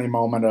another funny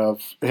moment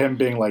of him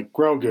being like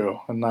Grogu,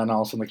 and then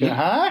all of a sudden the kid,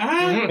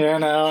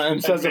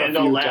 and says it a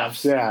few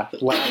laughs.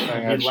 times,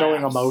 laughing and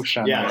showing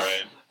emotion,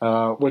 Right.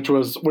 which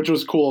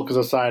was cool because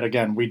aside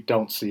again we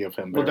don't see of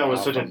him. But that was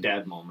often. such a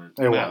dad moment.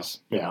 It was,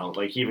 you know,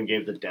 like he even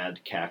gave the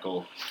dad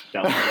cackle.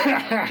 Down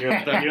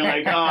you're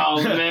like,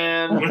 oh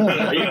man,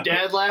 are you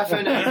dad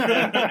laughing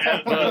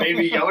at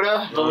Baby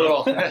Yoda? The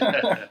little.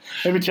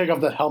 Maybe take off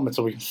that helmet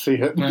so we can see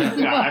it.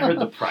 Yeah, I heard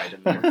the pride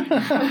in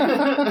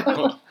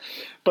there.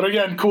 But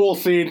again, cool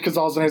scene because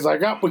all of a sudden he's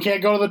like, we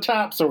can't go to the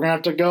top, so we're gonna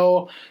have to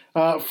go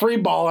free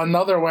ball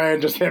another way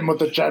and just hit him with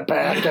the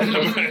jetpack and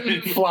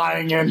just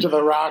flying into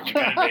the rock.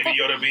 And Baby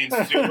Yoda being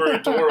super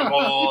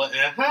adorable.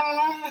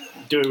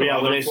 Dude,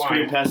 when they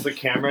scream past the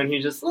camera and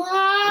he just.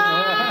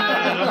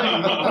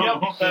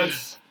 Yep,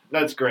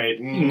 that's great.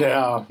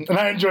 Yeah, and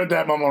I enjoyed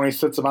that moment when he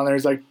sits him on there.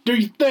 He's like, "Do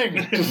your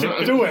thing, just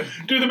do it,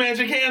 do the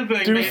magic hand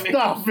thing, do baby.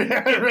 stuff."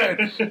 Yeah, right.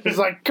 He's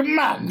like, "Come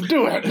on,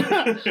 do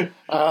it."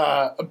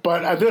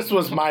 But this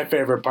was my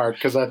favorite part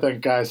because I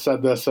think I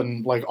said this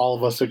and like all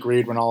of us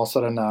agreed when all of a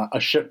sudden a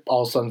ship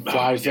all of a sudden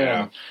flies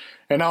in,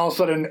 and all of a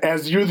sudden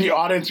as you the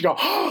audience you go,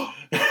 oh,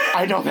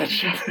 "I know that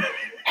ship."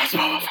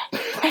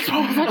 That's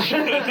Boba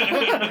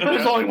Fett.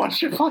 There's only one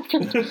ship like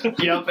it.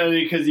 Yep, and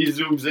because he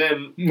zooms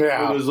in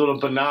with his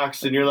little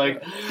binocs, and you're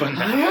like,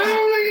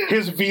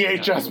 his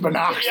VHS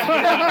binocs.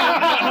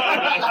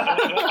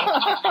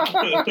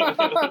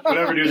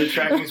 Whatever, dude. The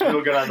tracking's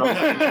real good on those.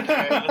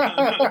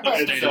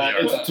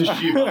 It's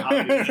Toshiba,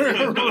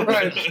 obviously.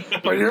 Right.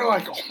 But you're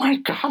like, oh my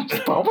god, it's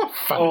Boba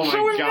Fett. Oh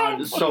my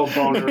god, it's so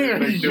boner.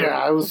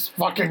 Yeah, it was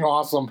fucking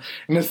awesome.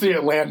 And to see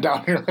it land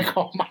down, you're like,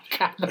 oh my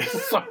god, this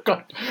is so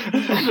good.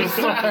 I'm just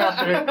so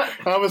happy.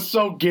 I was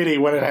so giddy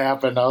when it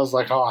happened. I was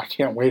like, oh, I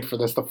can't wait for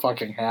this to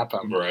fucking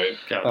happen. Right.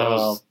 Yeah, that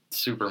was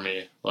super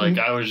me. Like,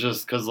 I was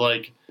just, because,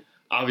 like,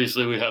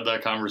 obviously we had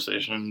that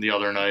conversation the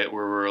other night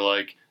where we were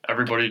like,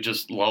 everybody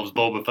just loves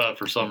Boba Fett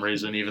for some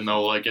reason, even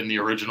though, like, in the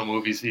original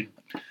movies, he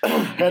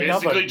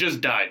basically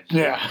just died.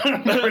 Yeah,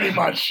 pretty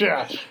much,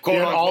 yeah. Quote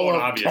unquote, all of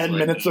obviously. 10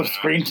 minutes of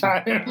screen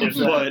time.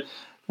 But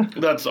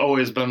that's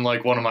always been,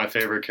 like, one of my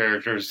favorite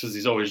characters because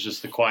he's always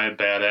just the quiet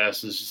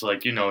badass. It's just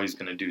like, he's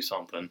going to do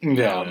something.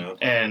 Yeah.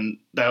 And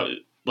that,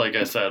 like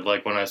I said,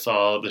 like, when I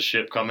saw the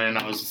ship come in,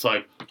 I was just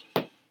like,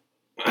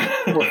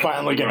 we're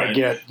finally going to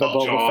get the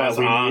Boba Fett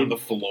we on need. the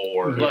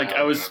floor. Like,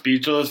 I was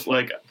speechless,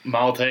 like,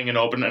 mouth hanging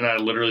open, and I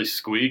literally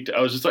squeaked.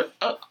 I was just like,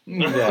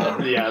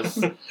 Yeah.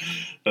 Yes.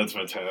 That's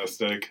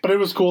fantastic. But it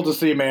was cool to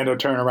see Mando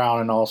turn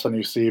around and all of a sudden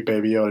you see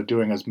Baby Yoda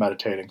doing his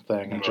meditating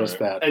thing and just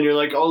that. And you're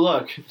like, oh,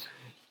 look.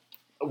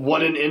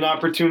 What an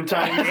inopportune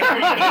time.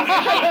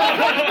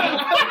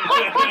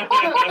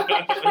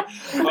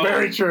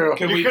 Very true.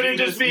 Can You we couldn't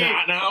do just this be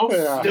not now?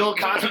 Yeah. still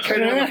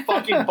concentrating on the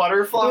fucking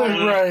butterfly.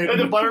 Right. And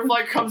the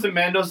butterfly comes and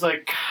Mando's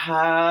like,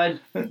 God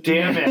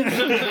damn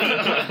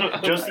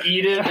it. Just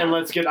eat it and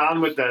let's get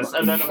on with this.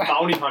 And then a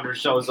bounty hunter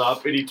shows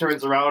up and he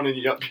turns around and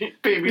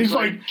baby's He's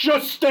like,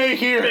 just stay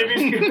here.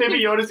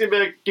 Baby Yoda's gonna be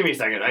like, give me a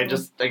second. I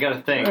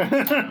gotta think.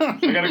 I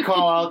gotta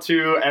call out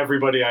to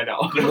everybody I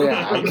know.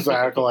 Yeah,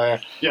 exactly.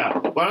 Yeah.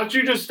 Why don't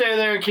you just stay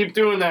there and keep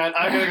doing that?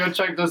 I gotta go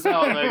check this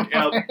out. Like,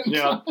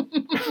 yeah.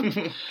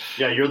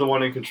 Yeah, you're the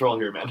one in control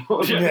here, man.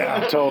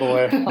 Yeah,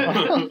 totally.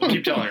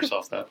 keep telling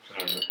yourself that.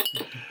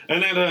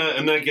 And then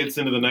and that gets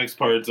into the next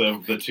parts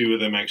of the two of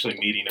them actually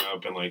meeting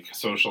up and like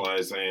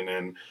socializing,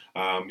 and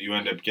you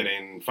end up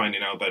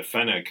finding out that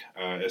Fennec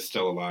is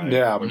still alive.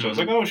 Yeah. Which I was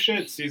like, oh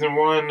shit, season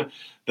 1,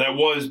 that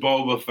was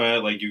Boba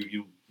Fett. Like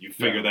you you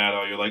figure that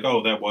out. You're like,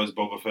 oh, that was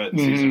Boba Fett in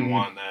season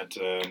 1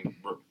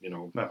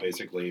 that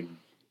basically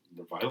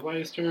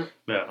revitalized her.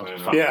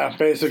 Yeah,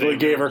 basically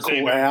gave her Saved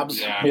cool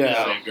abs.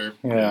 Yeah. Saved her.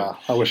 Yeah,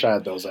 I wish I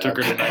had those abs. Took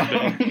her to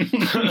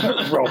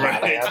napping.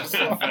 Robot abs.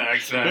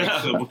 Facts,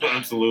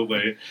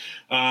 absolutely.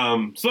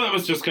 So that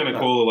was just kind of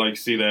cool to like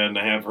see that and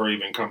to have her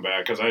even come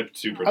back because I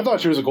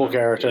thought she was a cool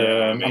character.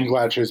 Yeah, and I'm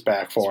glad she was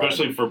back for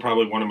especially it. for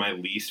probably one of my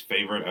least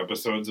favorite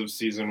episodes of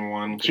season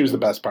 1. She was the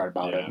best part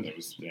about it. That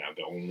was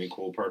the only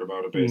cool part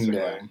about it,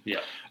 basically.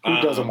 Yeah.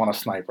 Who doesn't want a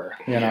sniper?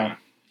 You know.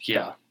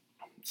 Yeah.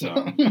 So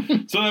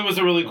that was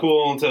a really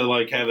cool to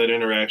like have that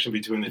interaction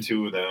between the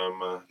two of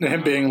them.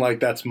 Him being like,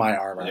 "That's my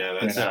armor." Yeah,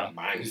 that's you know?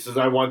 mine. He says,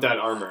 "I want that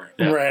armor."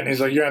 Yeah. Right, and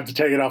he's like, "You have to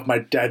take it off my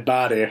dead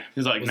body."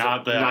 He's like,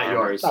 not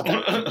yours. Not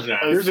that.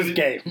 Yours is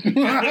gay.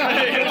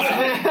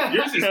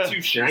 Yours is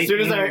too shiny.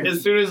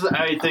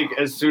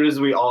 As soon as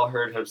we all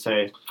heard him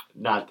say,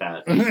 "Not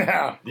that,"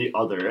 Yeah. the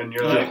other, and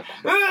you're like,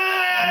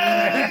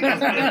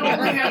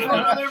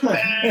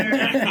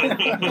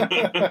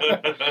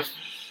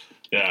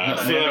 Yeah,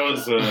 so that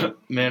was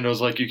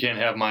Mando's like, you can't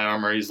have my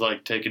armor. He's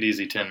like, take it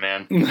easy, Tin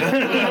Man. Pretty much.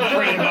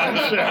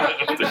 Yeah.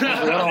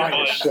 I don't like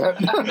his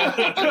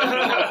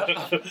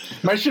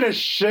shit. My shit has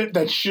shit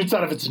that shoots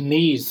out of its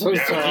knees. So.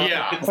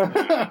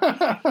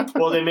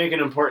 well, they make an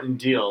important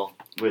deal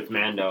with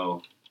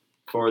Mando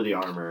for the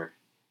armor,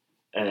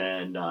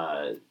 and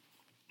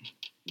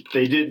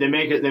they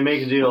make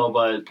a deal,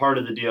 but part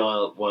of the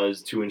deal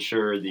was to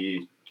ensure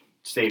the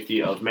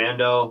safety of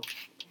Mando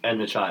and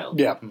the child.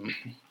 Yeah.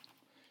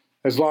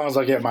 As long as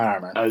I get my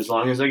armor. As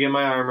long as I get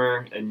my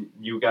armor, and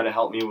you got to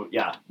help me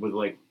with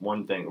like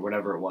one thing or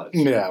whatever it was.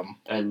 Yeah.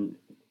 And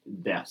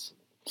yes.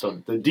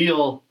 So the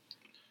deal.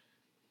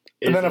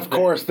 And then, of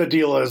course, the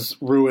deal is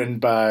ruined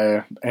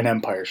by an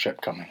Empire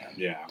ship coming in.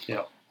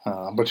 yeah.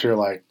 But you're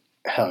like,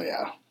 hell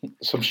yeah.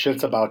 Some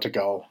shit's about to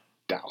go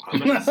down. I'm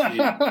gonna see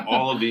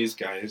all of these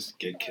guys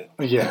get killed.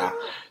 Yeah.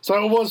 So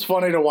it was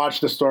funny to watch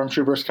the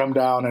stormtroopers come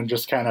down and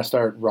just kind of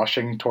start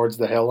rushing towards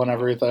the hill and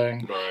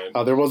everything.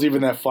 Right. There was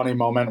even that funny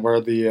moment where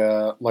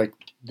the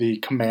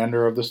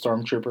commander of the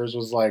stormtroopers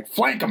was like,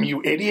 "Flank them,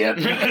 you idiot!"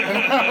 And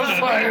I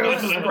was like,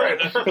 "This is great."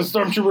 The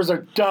stormtroopers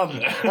are dumb.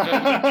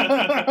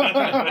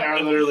 They're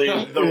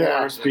literally the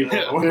worst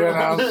people. You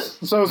know?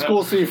 So it's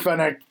cool to see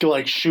Fennec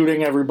like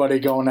shooting everybody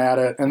going at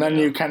it, and then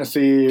you kind of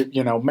see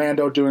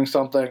Mando doing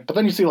something, but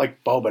then you see like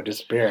Boba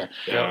disappear,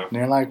 Yeah. and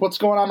you're like, "What's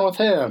going on with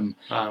him?"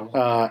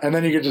 And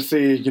then you get to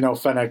see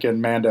Fennec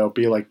and Mando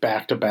be like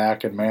back to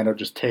back, and Mando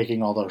just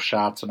taking all those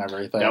shots and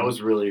everything. That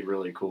was really,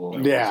 really cool.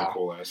 That was a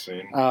cool ass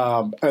scene.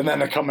 And then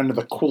to come into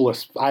the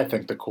coolest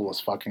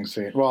fucking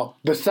scene. Well,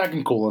 the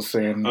second coolest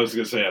scene. I was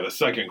gonna say the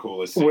second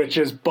coolest scene. Which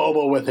is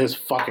Boba with his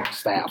fucking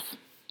staff.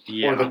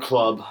 Or the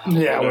club.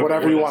 Yeah,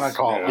 whatever you want to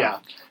call it. Yeah.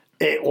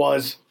 It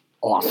was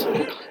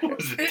awesome.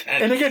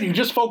 And again, you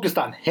just focused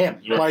on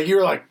him. Yeah. Like,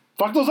 you're like,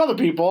 fuck those other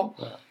people.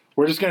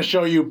 We're just going to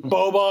show you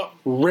Boba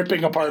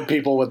ripping apart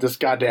people with this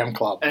goddamn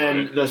club.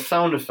 And the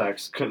sound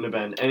effects couldn't have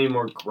been any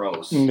more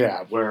gross.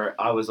 Yeah. Where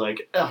I was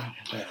like, ugh,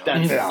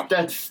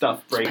 that's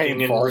stuff breaking and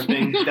painful.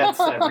 ripping. That's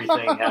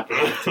everything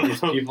happening to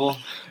these people.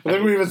 I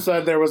think we even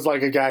said there was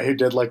like a guy who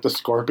did like the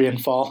scorpion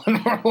fall.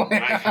 And we're like,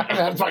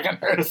 that fucking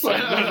hurts. He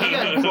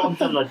got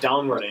bumped on the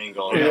downward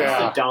angle. Yeah.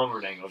 That's the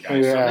downward angle,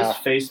 guys. Yeah. So his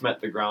face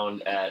met the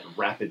ground at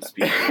rapid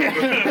speed.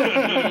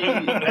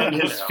 And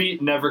his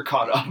feet never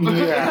caught up.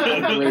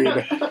 Yeah,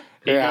 agreed.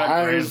 He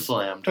got grand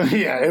slammed.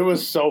 Yeah, it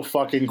was so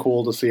fucking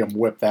cool to see him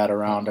whip that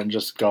around and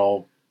just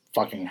go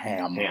fucking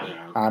ham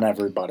on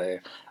everybody.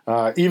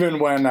 Even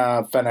when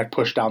Fennec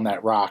pushed down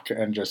that rock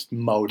and just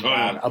mowed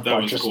down a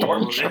bunch of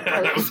stormtroopers.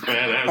 That was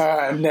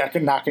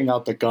badass. Knocking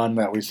out the gun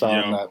that we saw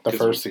in the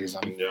first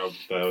season.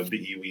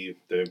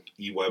 The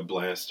E-Web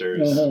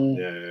blasters. Mhm.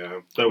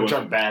 Yeah. Which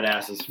are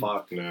badass as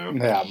fuck. No.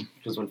 Yeah.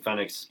 Because when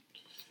Fennec's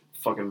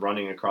fucking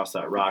running across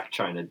that rock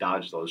trying to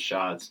dodge those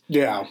shots.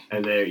 Yeah.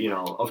 And they,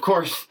 of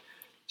course,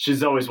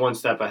 she's always one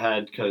step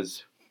ahead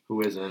because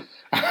who isn't?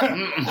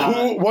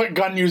 What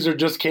gun user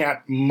just can't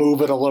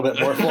move it a little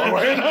bit more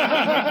forward?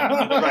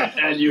 Right,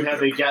 and you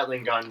have a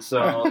Gatling gun,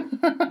 so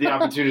the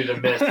opportunity to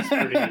miss is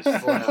pretty slim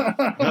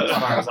as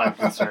far as I'm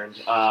concerned.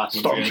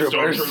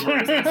 Stormtroopers.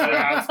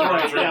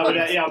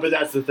 Right, but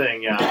that's the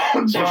thing,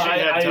 yeah. So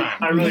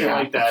I really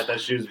like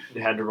that she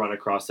had to run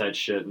across that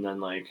shit and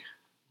then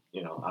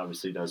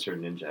obviously does her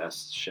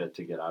ninja-ass shit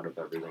to get out of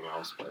everything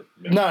else. But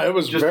no, it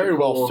was just very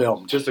well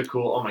filmed. Just a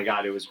cool, oh my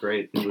God, it was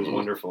great. It was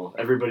wonderful.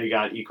 Everybody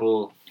got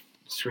equal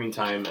screen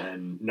time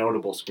and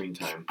notable screen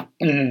time.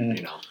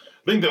 Mm. I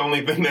think the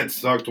only thing that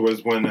sucked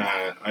was when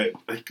I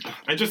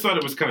just thought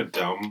it was kind of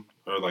dumb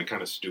or like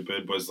kind of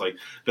stupid was like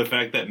the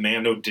fact that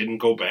Mando didn't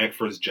go back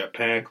for his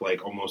jetpack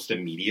like almost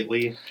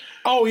immediately.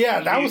 Oh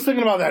yeah, I was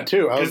thinking about that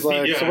too. I was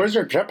like, so where's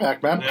your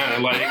jetpack, man? Yeah,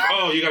 like,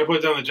 oh, you got to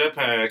put down the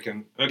jetpack,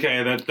 and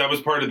okay, that was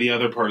part of the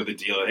other part of the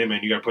deal. Hey man,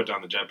 you got to put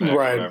down the jetpack,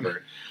 right? Or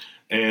whatever.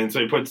 And so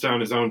he puts down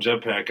his own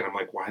jetpack, and I'm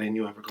like, why didn't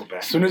you ever go back?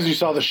 As soon as you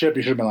saw the ship,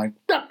 you should have been like,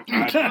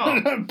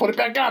 put it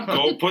back on.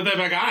 Go put that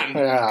back on.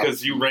 Yeah.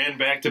 Because you ran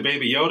back to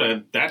Baby Yoda,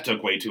 and that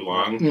took way too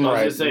long. I was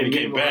Right. just saying, When you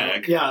came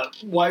back. Yeah,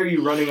 why are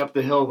you running up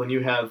the hill when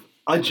you have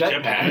a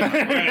jetpack?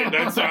 Right,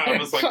 that's why I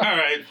was like, all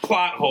right,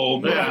 plot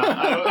hole. Yeah.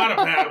 I would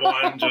have had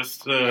one.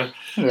 Just Just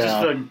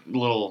Yeah. a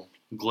little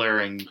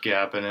glaring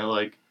gap in it.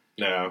 Like,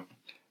 no.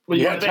 Well,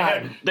 Yeah,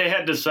 yeah, they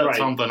had to set Right.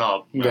 something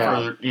up Yeah.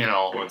 for, you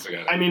know. Once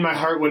again. I mean, my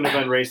heart wouldn't have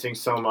been racing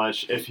so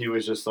much if he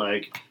was just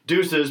like,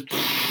 deuces. I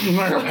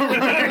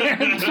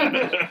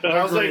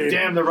was like, Agreed.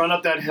 damn, the run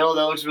up that hill,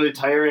 that looks really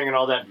tiring and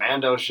all that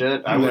Mando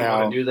shit. I wouldn't Yeah.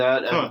 want to do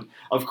that. And Huh.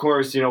 of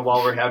course, you know,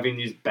 while we're having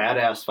these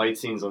badass fight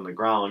scenes on the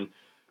ground,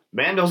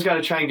 Mando's got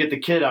to try and get the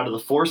kid out of the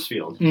force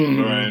field.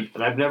 Mhm. Right.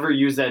 And I've never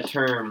used that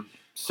term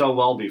so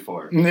well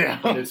before. Yeah.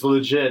 It's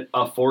legit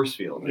a force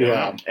field.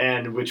 Yeah.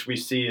 And which we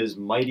see is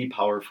mighty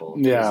powerful.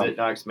 Yeah. Because it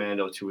knocks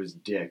Mando to his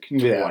dick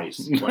Yeah.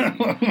 twice. Like,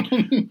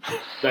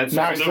 that's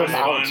Knocks That them was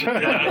out.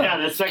 fun. yeah,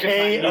 that's second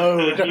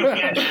KO'd. time. You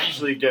can't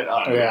usually get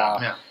up.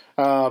 Yeah.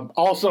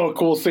 Also, a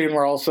cool scene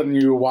where all of a sudden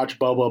you watch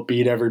Boba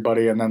beat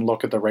everybody and then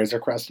look at the Razor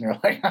Crest and you're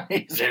like,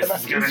 he's This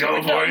is gonna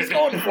go for it. He's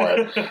going for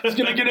it. He's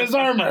going to get his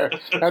armor.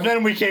 And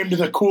then we came to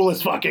the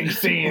coolest fucking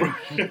scene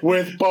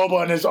with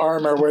Boba and his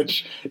armor,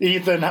 which,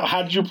 Ethan,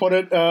 how did you put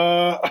it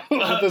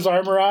with his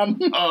armor on?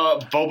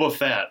 Boba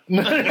Fett.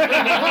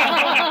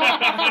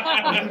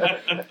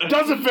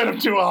 Doesn't fit him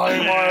too well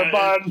anymore,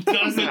 but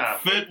Doesn't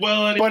fit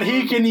well anymore. but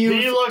he can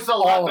use He looks a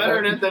all lot of better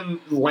in it. it than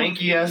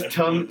lanky ass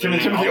Timothy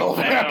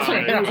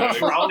Olyphant. He was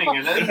drowning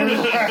in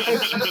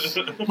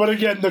it. But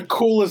again, the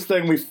coolest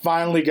thing, we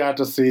finally got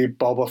to see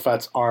Boba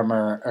Fett's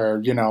armor,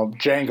 or, you know,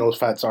 Jango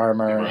Fett's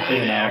armor, Right. you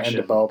In know, action.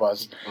 into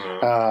Boba's,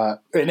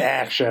 in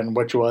action,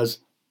 which was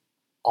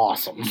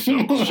awesome.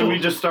 Should we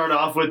just start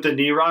off with the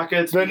knee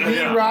rockets? The knee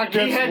Yeah.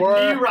 rockets He had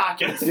were... knee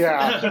rockets.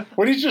 Yeah.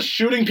 When he's just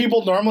shooting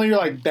people normally, you're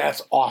like,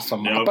 that's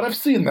awesome. Yep. But I've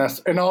seen this.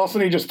 And all of a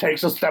sudden he just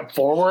takes a step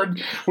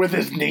forward with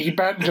his knee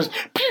bent and just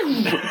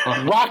pew,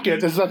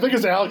 rockets. I think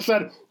as Alex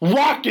said,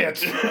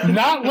 rockets,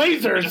 not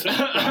lasers,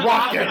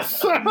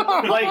 rockets.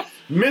 Like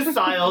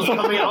missiles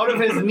coming out of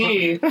his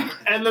knee,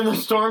 and then the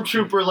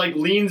stormtrooper like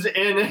leans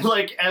in and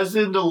like as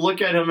in to look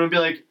at him and be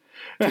like,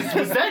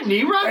 "Was that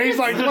knee rockets?" And he's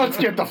like, let's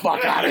get the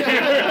fuck out of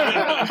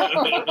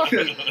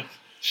here.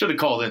 Should have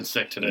called in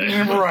sick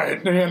today.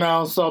 Right, you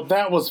know, so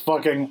that was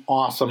fucking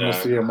awesome to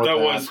see him with that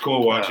that. was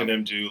cool watching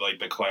him do like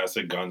the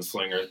classic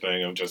gunslinger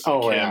thing of just like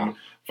Oh, him yeah.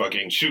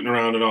 fucking shooting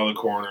around in all the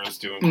corners,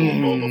 doing cool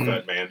Boba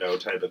Fett Mando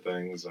type of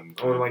things. And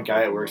One of my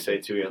guy at work say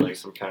too, he had like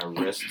some kind of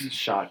wrist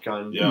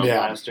shotgun Yeah.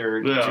 Yeah.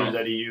 blaster Yeah. too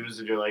that he used,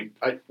 and you're like,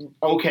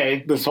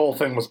 okay, This whole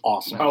thing was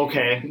awesome.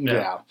 okay,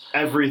 Yeah.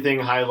 everything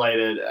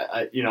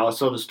highlighted, you know.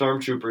 So the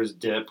stormtroopers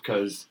dip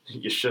because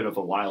you should have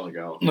a while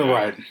ago,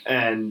 Right.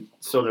 and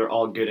so they're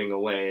all getting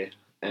away.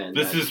 And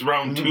this is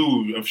round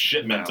 2 of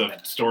shipment of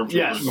stormtroopers.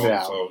 Yes. Also,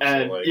 Yeah. so,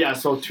 And like, yeah,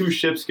 so 2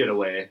 ships get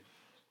away,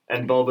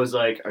 and Boba's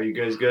like, "Are you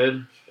guys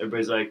good?"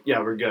 Everybody's like, "Yeah,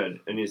 we're good."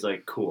 And he's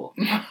like, "Cool."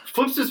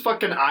 Flips his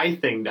fucking eye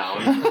thing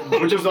down,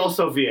 which is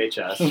also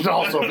VHS, It's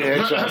also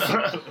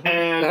VHS.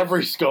 and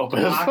Every scope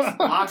is.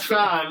 locks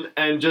on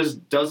and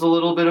just does a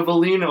little bit of a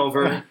lean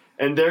over,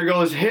 and there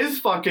goes his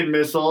fucking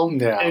missile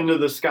Yeah. into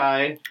the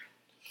sky,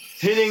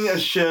 hitting a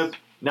ship,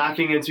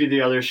 knocking into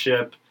the other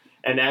ship,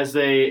 and as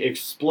they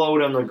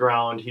explode on the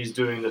ground, he's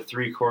doing the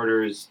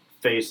 3/4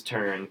 face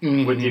turn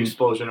with the Mhm.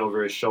 explosion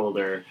over his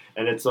shoulder,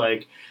 and it's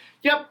like,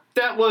 yep,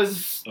 that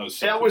was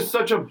so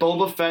such a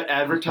Boba Fett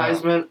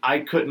advertisement. I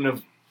couldn't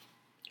have.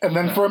 And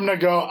then for him to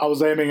go, I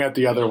was aiming at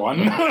the other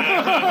one. And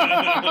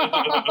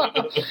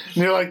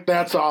you're like,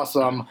 that's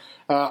awesome.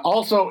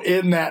 Also,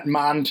 in that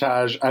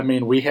montage, I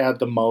mean, we had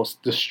the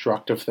most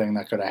destructive thing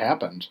that could have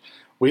happened.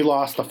 We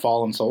lost a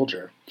fallen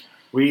soldier.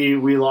 We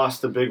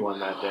lost the big one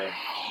that day.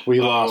 We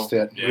lost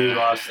it. Yeah, We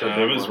lost the it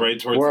big was one. right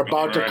towards We're the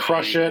about to beginning.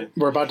 crush it.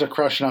 We're about to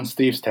crush it on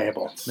Steve's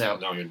table. Yeah.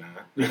 No, you're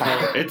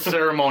not. It's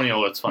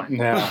ceremonial. It's fine.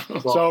 Yeah.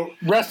 So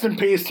rest in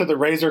peace to the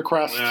Razor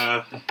Crest.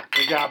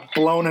 They got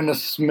blown into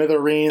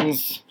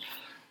smithereens,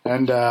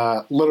 and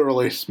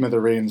literally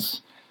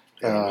smithereens.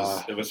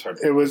 it was hard.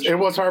 It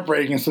was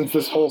heartbreaking. Since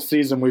this whole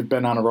season, we've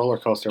been on a roller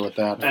coaster with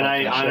that. And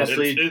I fucking shit.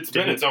 honestly It's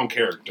been its own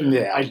character.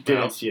 Yeah. I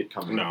didn't see it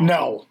coming.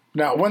 No.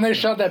 No. When they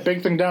shot that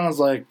big thing down, I was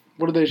like,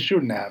 "What are they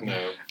shooting at?"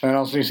 No. And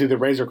also you see the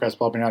Razor Crest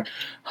popping out.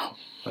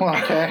 Well,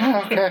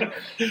 okay.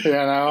 You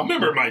I know.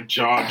 remember my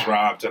jaw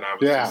dropped and I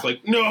was Yeah. just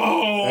like, no!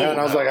 And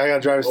I was like, I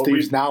gotta drive Well,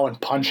 Steve's now and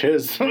punch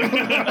his.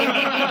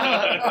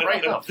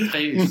 Right in the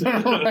face.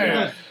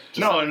 Yeah.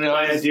 No, and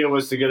My idea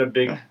was to get a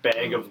big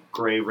bag of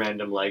gray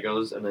random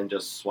Legos and then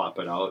just swap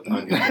it out.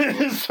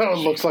 So it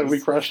looks like we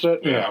crushed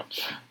it. Yeah.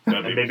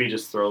 That'd And be maybe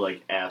just throw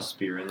like ass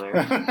spear in there.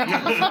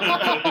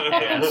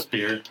 yeah,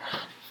 spear.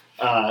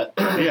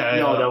 Yeah,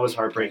 no, that was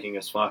heartbreaking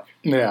as fuck.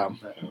 Yeah.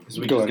 Because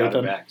we Go just ahead, got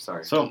it Ethan. back.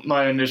 Sorry. So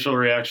my initial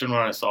reaction when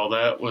I saw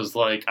that was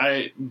like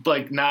I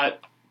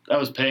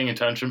was paying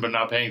attention but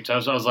not paying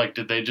attention. I was like,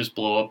 did they just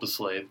blow up the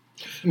slave?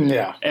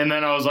 Yeah. And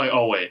then I was like,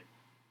 oh wait.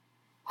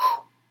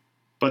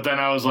 But then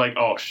I was like,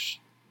 oh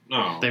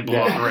No. They blew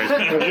up the Razor.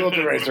 They blew up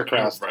the Razor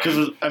Crest. Right.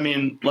 Because, I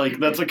mean, like,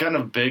 that's a kind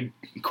of big,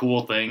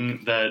 cool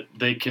thing that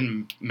they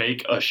can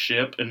make a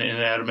ship, an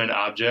inanimate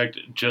object,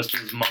 just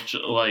as much,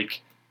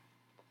 like,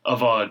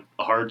 of a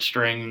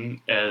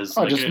heartstring as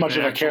Oh, like, just as much an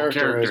of a actual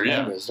character as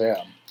yeah. Mendez,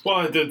 yeah. Well,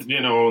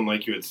 and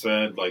like you had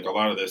said, like a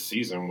lot of this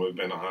season, we've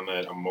been on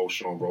that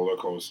emotional roller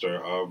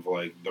coaster of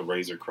like the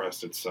Razor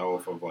Crest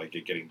itself, of like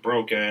it getting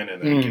broken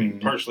and then getting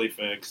partially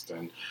fixed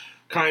and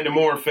kind of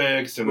more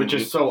fixed, and Which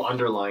then is so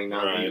underlying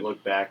now when you Right.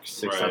 look back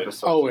 6 Right.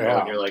 episodes Oh, ago yeah.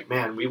 and you're like,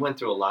 man, we went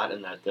through a lot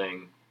in that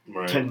thing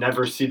right. to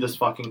never see this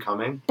fucking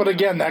coming. But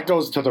again, that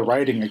goes to the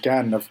writing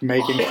again of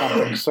making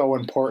something so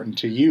important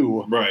to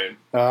you right,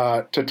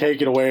 to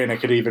take it away, and it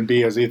could even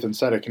be, as Ethan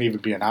said, it can even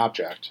be an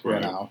object, Right.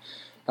 you know.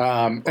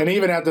 And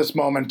even at this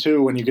moment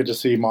too, when you get to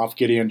see Moff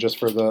Gideon just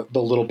for the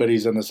little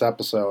bitties in this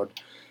episode,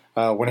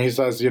 when he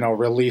says,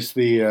 release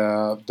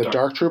the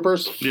Dark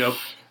Troopers, Yep.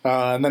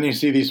 and then you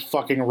see these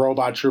fucking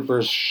robot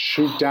troopers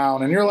shoot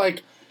down, and you're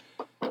like,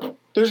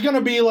 there's going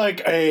to be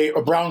like a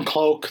brown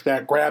cloak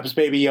that grabs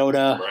Baby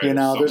Yoda, Right, there's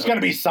something. going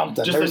to be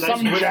something. Just There's a nice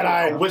some whisk,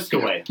 Jedi. a whisk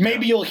away.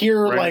 Maybe you'll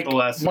hear Right at like the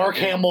last Mark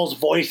second. Hamill's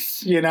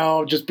voice,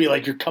 just be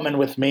like, you're coming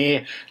with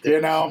me,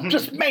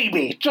 just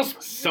maybe,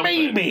 just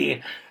Something.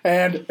 maybe.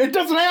 And it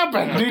doesn't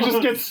happen. He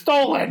just gets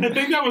stolen. I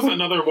think that was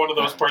another one of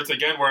those parts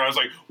again where I was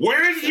like,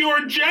 "Where's your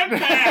jetpack?"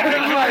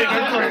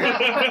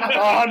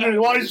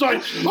 Well, he's like,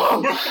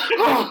 Are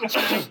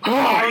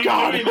oh, you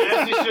God. doing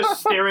this? He's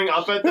just staring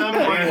up at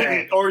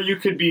them, or you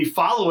could be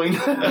following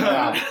them.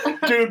 Yeah.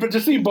 Dude, but to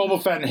see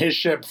Boba Fett and his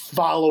ship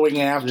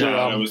following after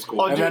Yeah, him. that was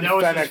cool. Oh, And dude, then that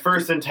was his Fennec-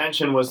 first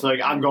intention was like,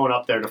 I'm going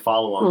up there to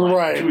follow him. Like,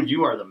 Right. Dude,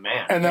 you are the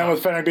man. And then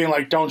with Fennec being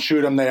like, don't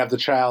shoot him, they have the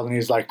child. And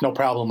he's like, no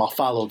problem, I'll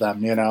follow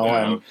them, Yeah.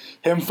 And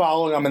him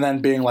following them and then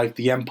being like,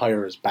 the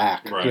Empire is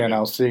back,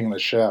 Right. seeing the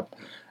ship,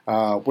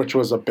 which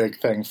was a big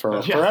thing for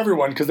Yeah.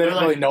 everyone because they They're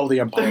didn't really know the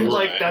Empire. They're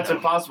like, Right. that's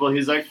impossible.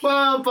 He's like,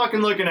 well, I'm fucking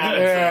looking at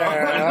it.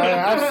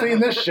 Yeah, I've seen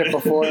this ship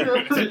before.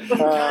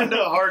 Kind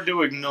of hard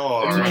to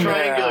ignore. It's a Yeah.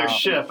 triangular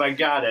ship. I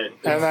got it.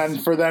 And then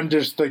for them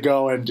just to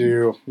go and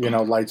do,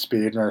 light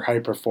speed or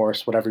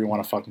hyperforce, whatever you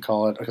want to fucking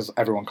call it, because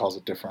everyone calls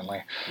it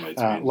differently.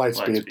 Light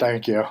speed,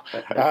 thank you.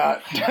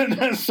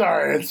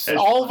 Sorry, it's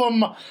all of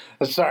them.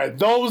 Sorry,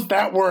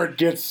 that word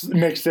gets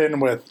mixed in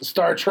with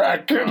Star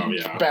Trek, Oh, yeah. Should we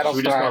just call it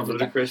Battlestar.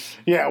 ludicrous?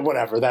 Yeah,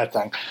 whatever, that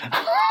thing.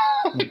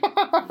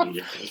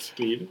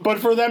 Speed. But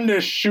for them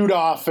to shoot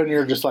off and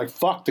you're just like,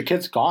 fuck, the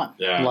kid's gone.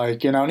 Yeah.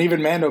 And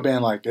even Mando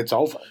being like, it's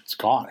over. It's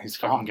gone. He's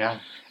Fucking gone. guy.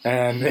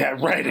 And yeah,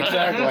 right,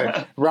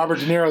 exactly. Robert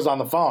De Niro's on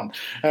the phone.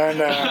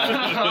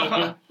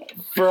 And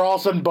for all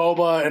of a sudden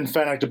Boba and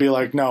Fennec to be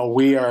like, no,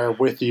 we are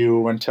with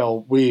you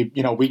until we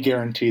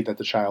guarantee that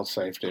the child's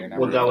safety and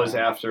Well, everything. that was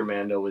after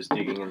Mando was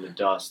digging in the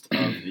dust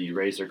of the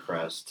Razor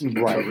Crest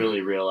Right. to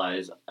really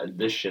realize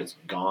this shit's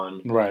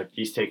gone. Right.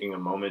 He's taking a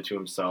moment to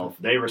himself.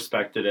 They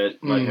respected it,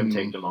 let him Mm.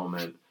 take the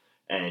moment,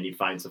 and he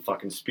finds the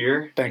fucking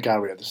spear, Thank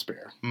God we had the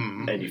spear.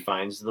 Mm. and he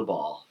finds the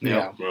ball,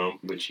 Yeah. Well,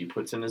 which he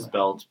puts in his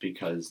belt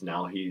because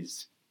now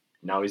he's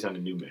on a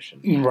new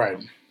mission. Right.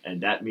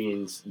 And that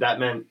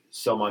meant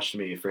so much to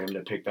me for him to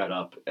pick that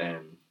up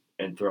and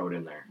throw it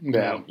in there.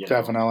 Yeah, You know?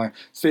 definitely.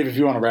 Steve, if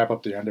you want to wrap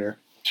up the end here.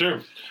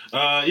 sure.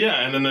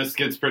 Yeah, and then this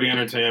gets pretty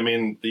entertaining. I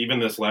mean, even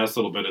this last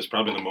little bit is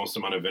probably the most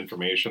amount of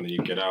information that you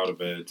get out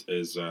of it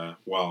is,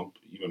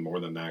 even more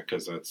than that,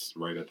 because that's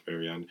right at the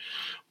very end.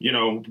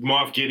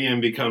 Moff Gideon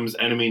becomes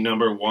enemy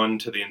number one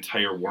to the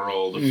entire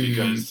world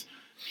because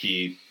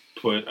he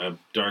put a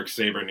dark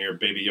saber near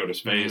Baby Yoda's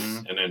face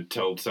and then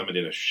told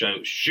somebody to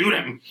shoot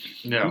him.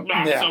 Yeah.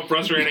 I'm so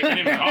frustrated, I can't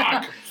even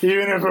talk.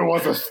 Even if it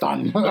was a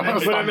stun. Put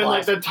him in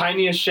like the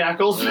tiniest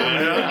shackles.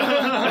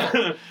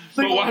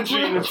 But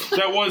watching,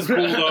 that was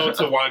cool though,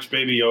 to watch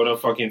Baby Yoda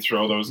fucking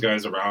throw those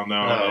guys around though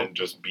and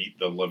just beat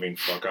the living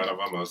fuck out of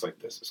them. I was like,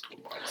 this is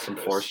cool. Some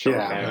force choke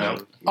Yeah.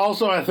 action.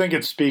 Also, I think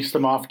it speaks to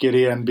Moff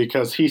Gideon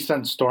because he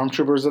sent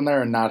stormtroopers in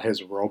there and not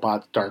his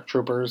robot dark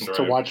troopers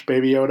to Right. watch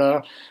Baby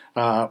Yoda,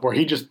 where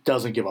he just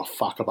doesn't give a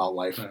fuck about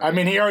life. I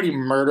mean, he already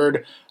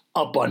murdered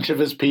a bunch of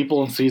his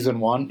people in season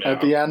 1 at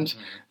the end.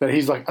 That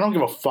he's like, I don't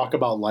give a fuck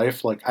about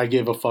life. Like, I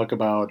give a fuck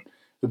about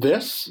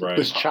this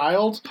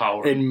child,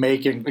 Power. and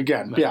making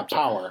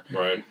power.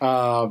 Right.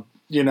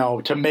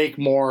 To make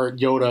more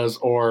Yodas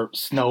or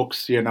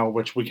Snokes,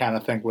 which we kind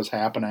of think was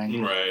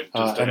happening Right.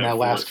 in that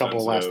last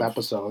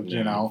episodes,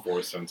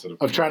 Force sensitive.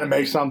 of trying to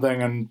make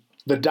something. And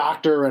the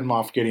Doctor and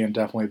Moff Gideon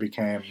definitely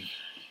became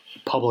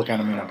public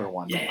enemy number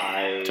one.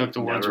 I Took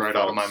the words never right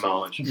out felt of my so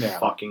mouth. much Yeah.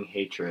 fucking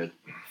hatred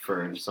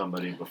for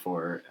somebody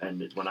before,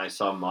 and when I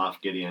saw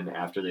Moff Gideon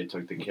after they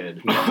took the kid,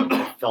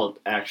 I felt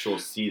actual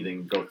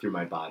seething go through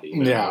my body.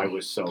 Yeah. I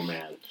was so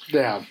mad.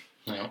 Yeah.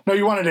 No,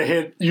 you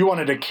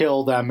wanted to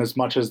kill them as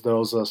much as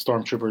those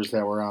stormtroopers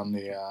that were on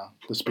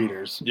the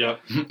speeders, Yep.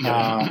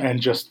 and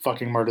just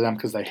fucking murder them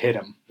because they hit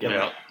him.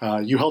 Yeah.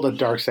 You held a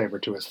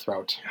darksaber to his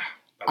throat.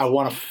 I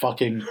want to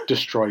fucking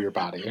destroy your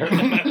body.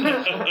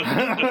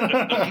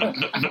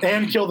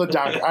 And kill the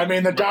doctor. I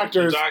mean, the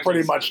doctor is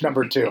pretty much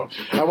number 2.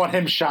 I want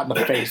him shot in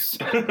the face,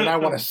 and I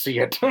want to see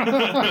it.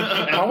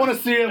 I want to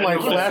see it like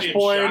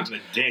Flashpoint.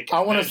 I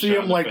want to see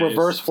him like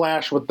Reverse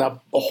Flash with the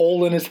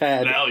hole in his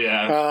head. Hell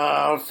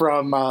yeah.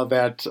 From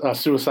that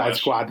Suicide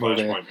Squad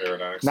movie. Flashpoint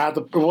Paradox.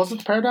 Was it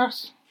the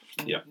Paradox?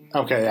 Yeah.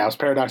 Okay, yeah, it was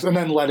Paradox, and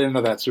then led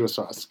into that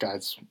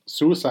Suicide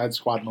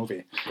Squad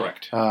movie.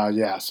 Correct.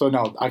 Yeah, so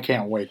no, I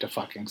can't wait to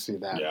fucking see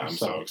that. Yeah, I'm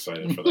so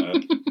excited for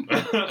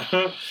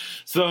that.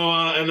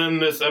 And then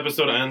this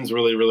episode ends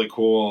really, really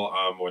cool,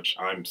 which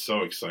I'm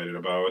so excited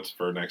about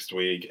for next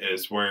week,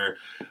 is where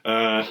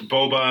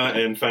Boba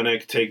and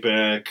Fennec take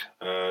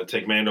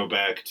Mando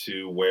back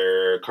to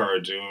where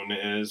Cara Dune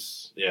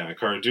is. Yeah,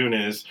 Cara Dune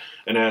is,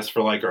 and ask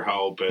for like her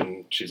help,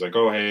 and she's like,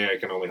 "Oh, hey, I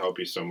can only help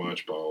you so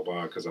much, blah blah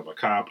blah, because I'm a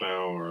cop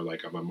now, or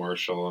like I'm a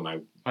marshal, and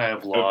I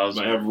have laws,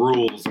 I have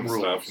rules and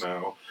stuff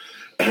now."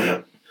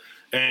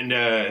 And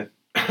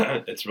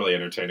it's really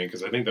entertaining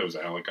because I think that was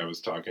Alec I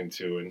was talking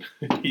to, and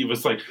he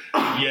was like,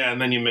 "Yeah,"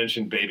 and then you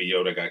mentioned Baby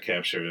Yoda got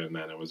captured, and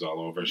then it was all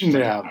over. She's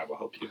like, "I will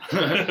help you."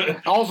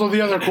 Also,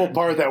 the other cool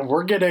part that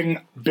we're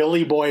getting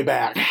Billy Boy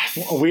back.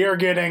 We are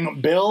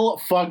getting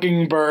Bill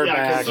fucking Burr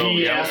back. Because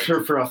he asked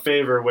her for a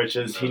favor, which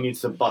is he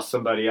needs to bust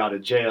somebody out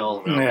of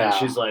jail. Yeah. And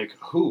she's like,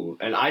 "Who?"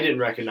 And I didn't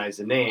recognize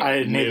the name.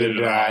 Neither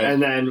did I. And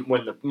then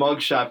when the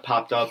mugshot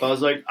popped up, I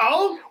was like,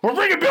 "Oh, we're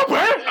bringing Bill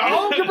Burr.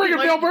 oh, you're bringing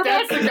Bill Burr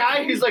back." That's the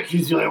guy. He's like,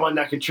 he's the only one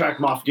that could track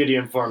Moff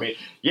Gideon for me.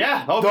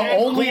 Yeah, okay, the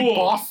only cool.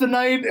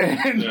 Bostonite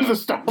in the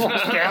Star Wars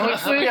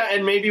galaxy. Yeah,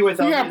 and maybe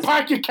without You gotta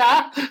park your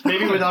car.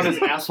 maybe without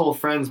his asshole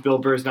friends, Bill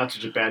Burr's not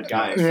such a bad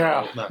guy. So,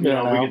 Yeah, you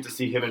know, we get to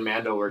see him and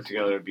Mando work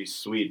together. It'd be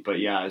sweet. But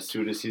yeah, as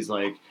soon as he's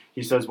like,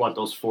 he says what,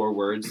 those 4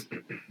 words,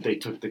 they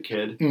took the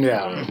kid.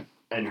 Yeah,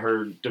 And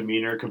her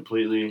demeanor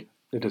completely.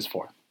 it is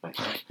 4.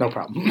 No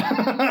problem.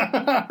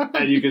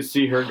 And you can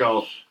see her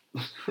go,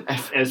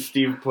 as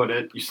Steve put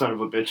it, "You son of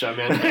a bitch, I'm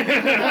in."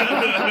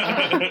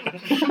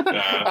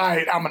 All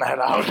right, I'm gonna head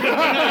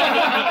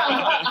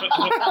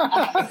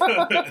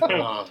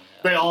out.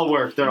 They all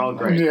work. They're all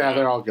great. Yeah,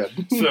 they're all good.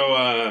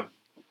 So,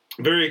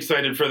 very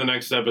excited for the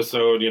next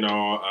episode,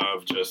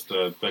 of just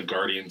the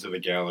Guardians of the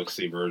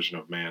Galaxy version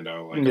of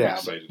Mando. Like, I'm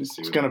excited to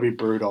see it's going to be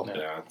brutal.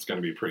 Yeah, it's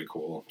going to be pretty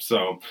cool.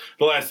 So,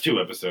 the last 2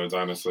 episodes,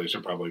 honestly,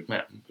 should probably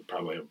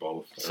have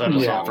both. Set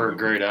us up for a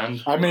great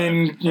end. I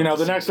mean,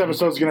 the next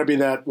episode's going to be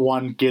that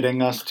one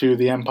getting us to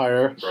the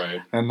Empire. Right.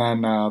 And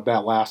then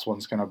that last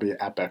one's going to be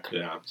epic.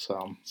 Yeah.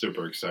 So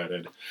super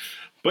excited.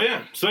 But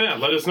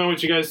let us know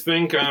what you guys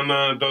think on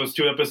those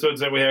 2 episodes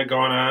that we had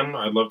going on.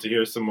 I'd love to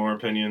hear some more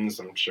opinions.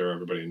 I'm sure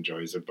everybody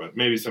enjoys it, but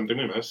maybe something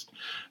we missed.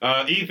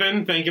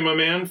 Ethan, thank you, my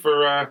man,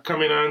 for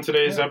coming on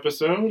today's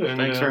episode. And,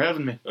 thanks for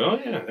having me. Oh,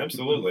 yeah,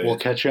 absolutely. We'll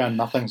catch you on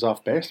Nothing's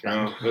Off Base,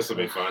 man. Oh, this will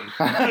be fun.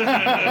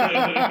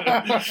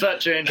 Set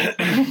change.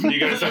 You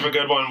guys have a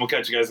good one. We'll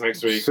catch you guys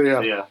next week. See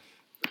ya. Yeah.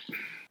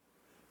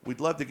 We'd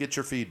love to get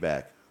your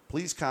feedback.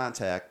 Please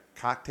contact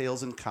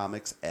Cocktails and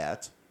Comics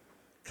at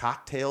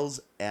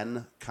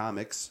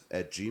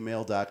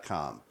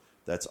cocktailsandcomics@gmail.com.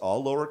 That's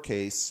all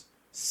lowercase,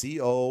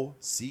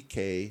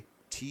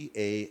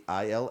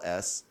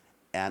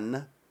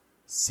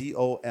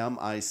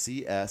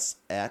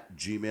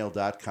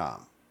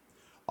 COCKTAILSNCOMICS@gmail.com.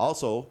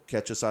 Also,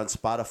 catch us on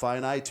Spotify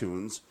and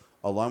iTunes,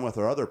 along with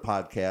our other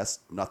podcast,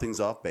 Nothing's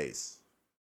Off Base.